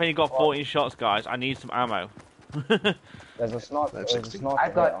 I've only got 14 shots, guys. I need some ammo. There's a sniper. There's a 16. sniper.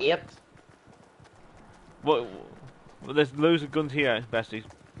 I've got here. 8. Well, there's loads of guns here, besties.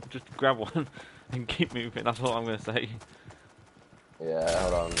 Just grab one and keep moving. That's all I'm gonna say. Yeah,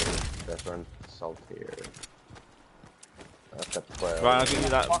 hold on. Different salt here. That's a 12. Right, I'll give you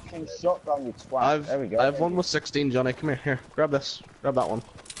that. Fucking shotgun, you twat. There we go. I have one with 16, Johnny. Come here. Here, grab this. Grab that one.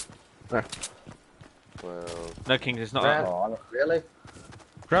 There. 12. No, Kings, it's not. Man, Oh, really?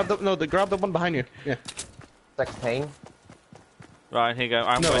 Grab grab the one behind you. Yeah. 16? Right, here you go.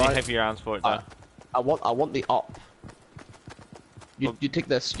 I haven't No, got any I- heavy rounds for it though. I want the op. You take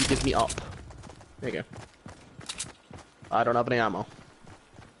this. You give me op. There you go. I don't have any ammo.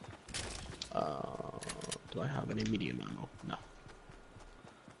 Do I have any medium ammo? No.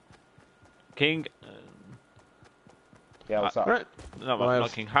 King, yeah, what's up? Right. no, Well, I not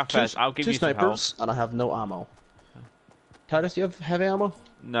have King. Half best. I'll give two you some help. snipers, and I have no ammo. Titus, do you have heavy ammo?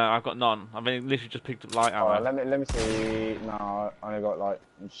 No, I've got none. I've only literally just picked up light ammo. Alright, let me see. No, I only got like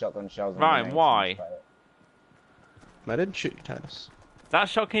shotgun shells. and Ryan, grenades why? and stuff. I didn't shoot you, Titus. That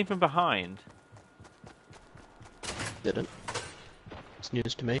shot came from behind. Didn't. It's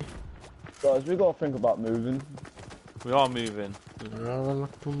news to me. Guys, we gotta think about moving, We are moving.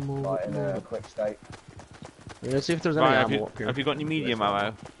 like in a quick state. Let's see if there's any Right, ammo up here. have you got any medium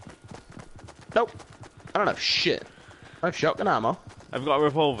ammo? Nope. I don't have shit. I have shotgun ammo. Have you got a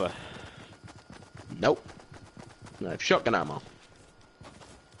revolver? Nope. I have shotgun ammo.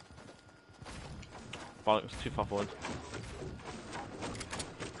 Bollocks, too far forward.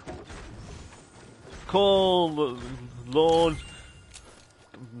 Call, Lord.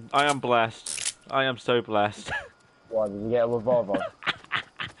 I am blessed. I am so blessed. Why, did you get a revolver?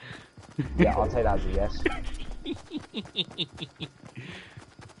 Yeah, I'll take that as a yes.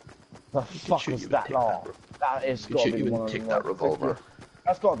 The fuck shoot was you that and laugh? That is Could gotta shoot be you one and of the take that most revolver.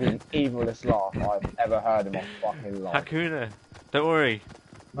 That's gotta be the evilest laugh I've ever heard in my fucking life. Hakuna, don't worry.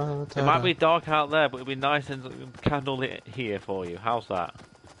 It might be dark out there, but it'll be nice and candlelit here for you. How's that?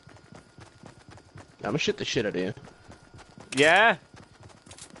 I'm gonna shoot the shit out of you. Yeah?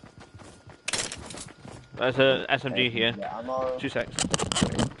 There's a SMG here. Yeah, ammo. 2 secs.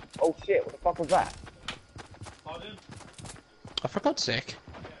 Oh shit, what the fuck was that? Oh, for God's sake.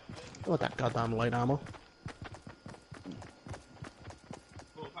 I want that goddamn light ammo.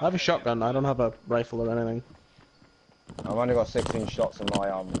 I have a shotgun, I don't have a rifle or anything. I've only got 16 shots in my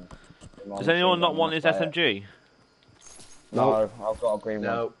Does anyone not want his SMG? No, I've got a green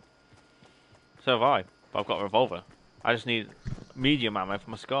one. So have I. But I've got a revolver. I just need medium ammo for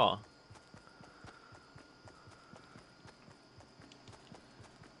my scar.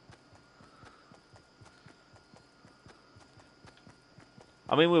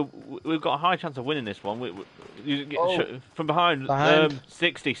 I mean, we've got a high chance of winning this one. You get from behind. Behind.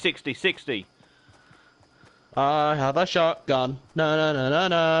 60, 60, 60. I have a shotgun. No, no, no, no,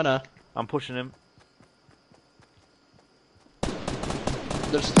 no, no. I'm pushing him.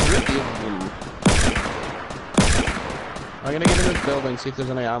 There's 3 of them. I'm gonna get in this building, see if there's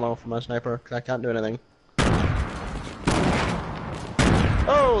any ammo for my sniper, because I can't do anything.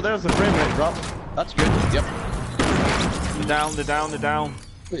 Oh, there's the frame rate drop. That's good. Yep. They're down, they're down, they're down.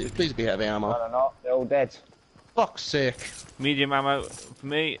 Please be heavy No, ammo. they're not. They're all dead. Fuck's sake. Medium ammo for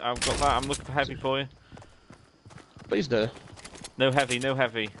me. I've got that. I'm looking for heavy for you. Please do. No heavy, no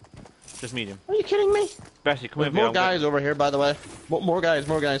heavy. Just medium. Are you kidding me? Bessie, come There's over here. more guys over here, by the way. More guys,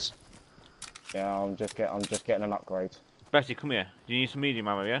 more guys. Yeah, I'm just getting an upgrade. Bessie, come here. Do you need some medium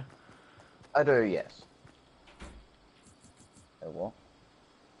ammo, yeah? I do, yes. Oh, what?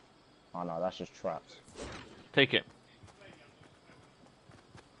 Oh no, that's just traps. Take it.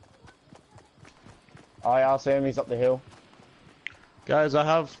 Oh yeah, I see him, he's up the hill. Guys, I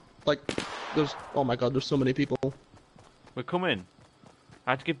have, like, oh my god, there's so many people. We're coming.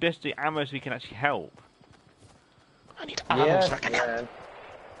 I had to give Bessie ammo so we can actually help. I need ammo so I can man.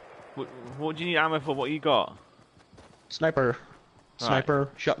 What do you need ammo for? What you got? Sniper. Sniper,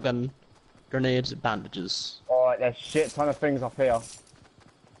 shotgun, grenades, bandages. Alright, there's shit ton of things up here.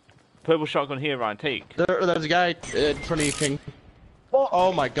 Purple shotgun here, Ryan. Take. There's a guy in front of you, King. What?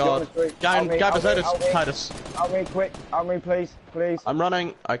 Oh my god. Guy beside us, Titus. Help me quick, help me please, please. I'm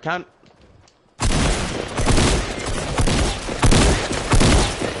running, I can't.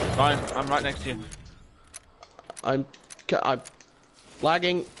 Ryan, I'm right next to you. I'm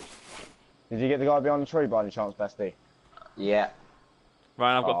lagging. Did you get the guy behind the tree by any chance, Bestie? Yeah.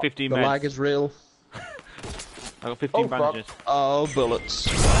 Ryan, I've got 15 The meds. lag is real. I've got 15 bandages. Oh, bullets.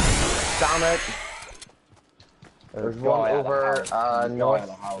 Damn it. There's one guy at the over house. There's a guy at north,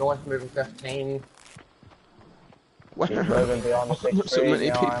 the house. north moving 15. Where He's moving beyond the are 6 so trees many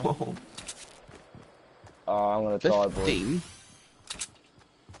behind. people? Oh, I'm gonna die, boy. 15?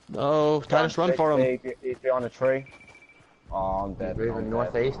 No, Titus, run for him. He's behind a tree. Oh, I'm dead. He's moving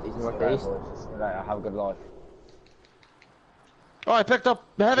northeast. He's northeast. Have a good life. Oh, I picked up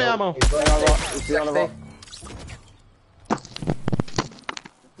heavy ammo. He's going on a rock. He's behind a rock.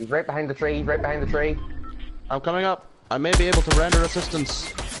 He's right behind the tree. He's right behind the tree. I'm coming up. I may be able to render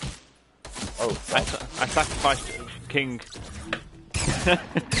assistance. Oh, I sacrificed King.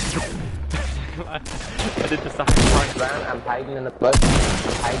 I did the sacrifice. Brown, I'm hiding in the bush. I'm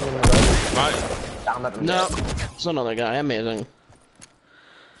hiding in the bush. Right. Damn it, I'm No, dead. it's another guy. Amazing.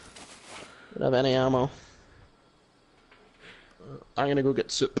 Don't have any ammo. I'm gonna go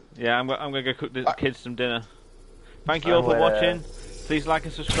get soup. Yeah, I'm gonna go cook the kids some dinner. Thank you all for watching. Please like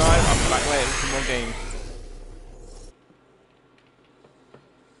and subscribe. I'll be back later with some more games.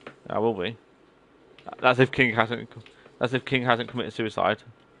 I will be. That's if King hasn't. That's if King hasn't committed suicide.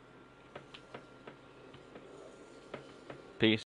 Peace.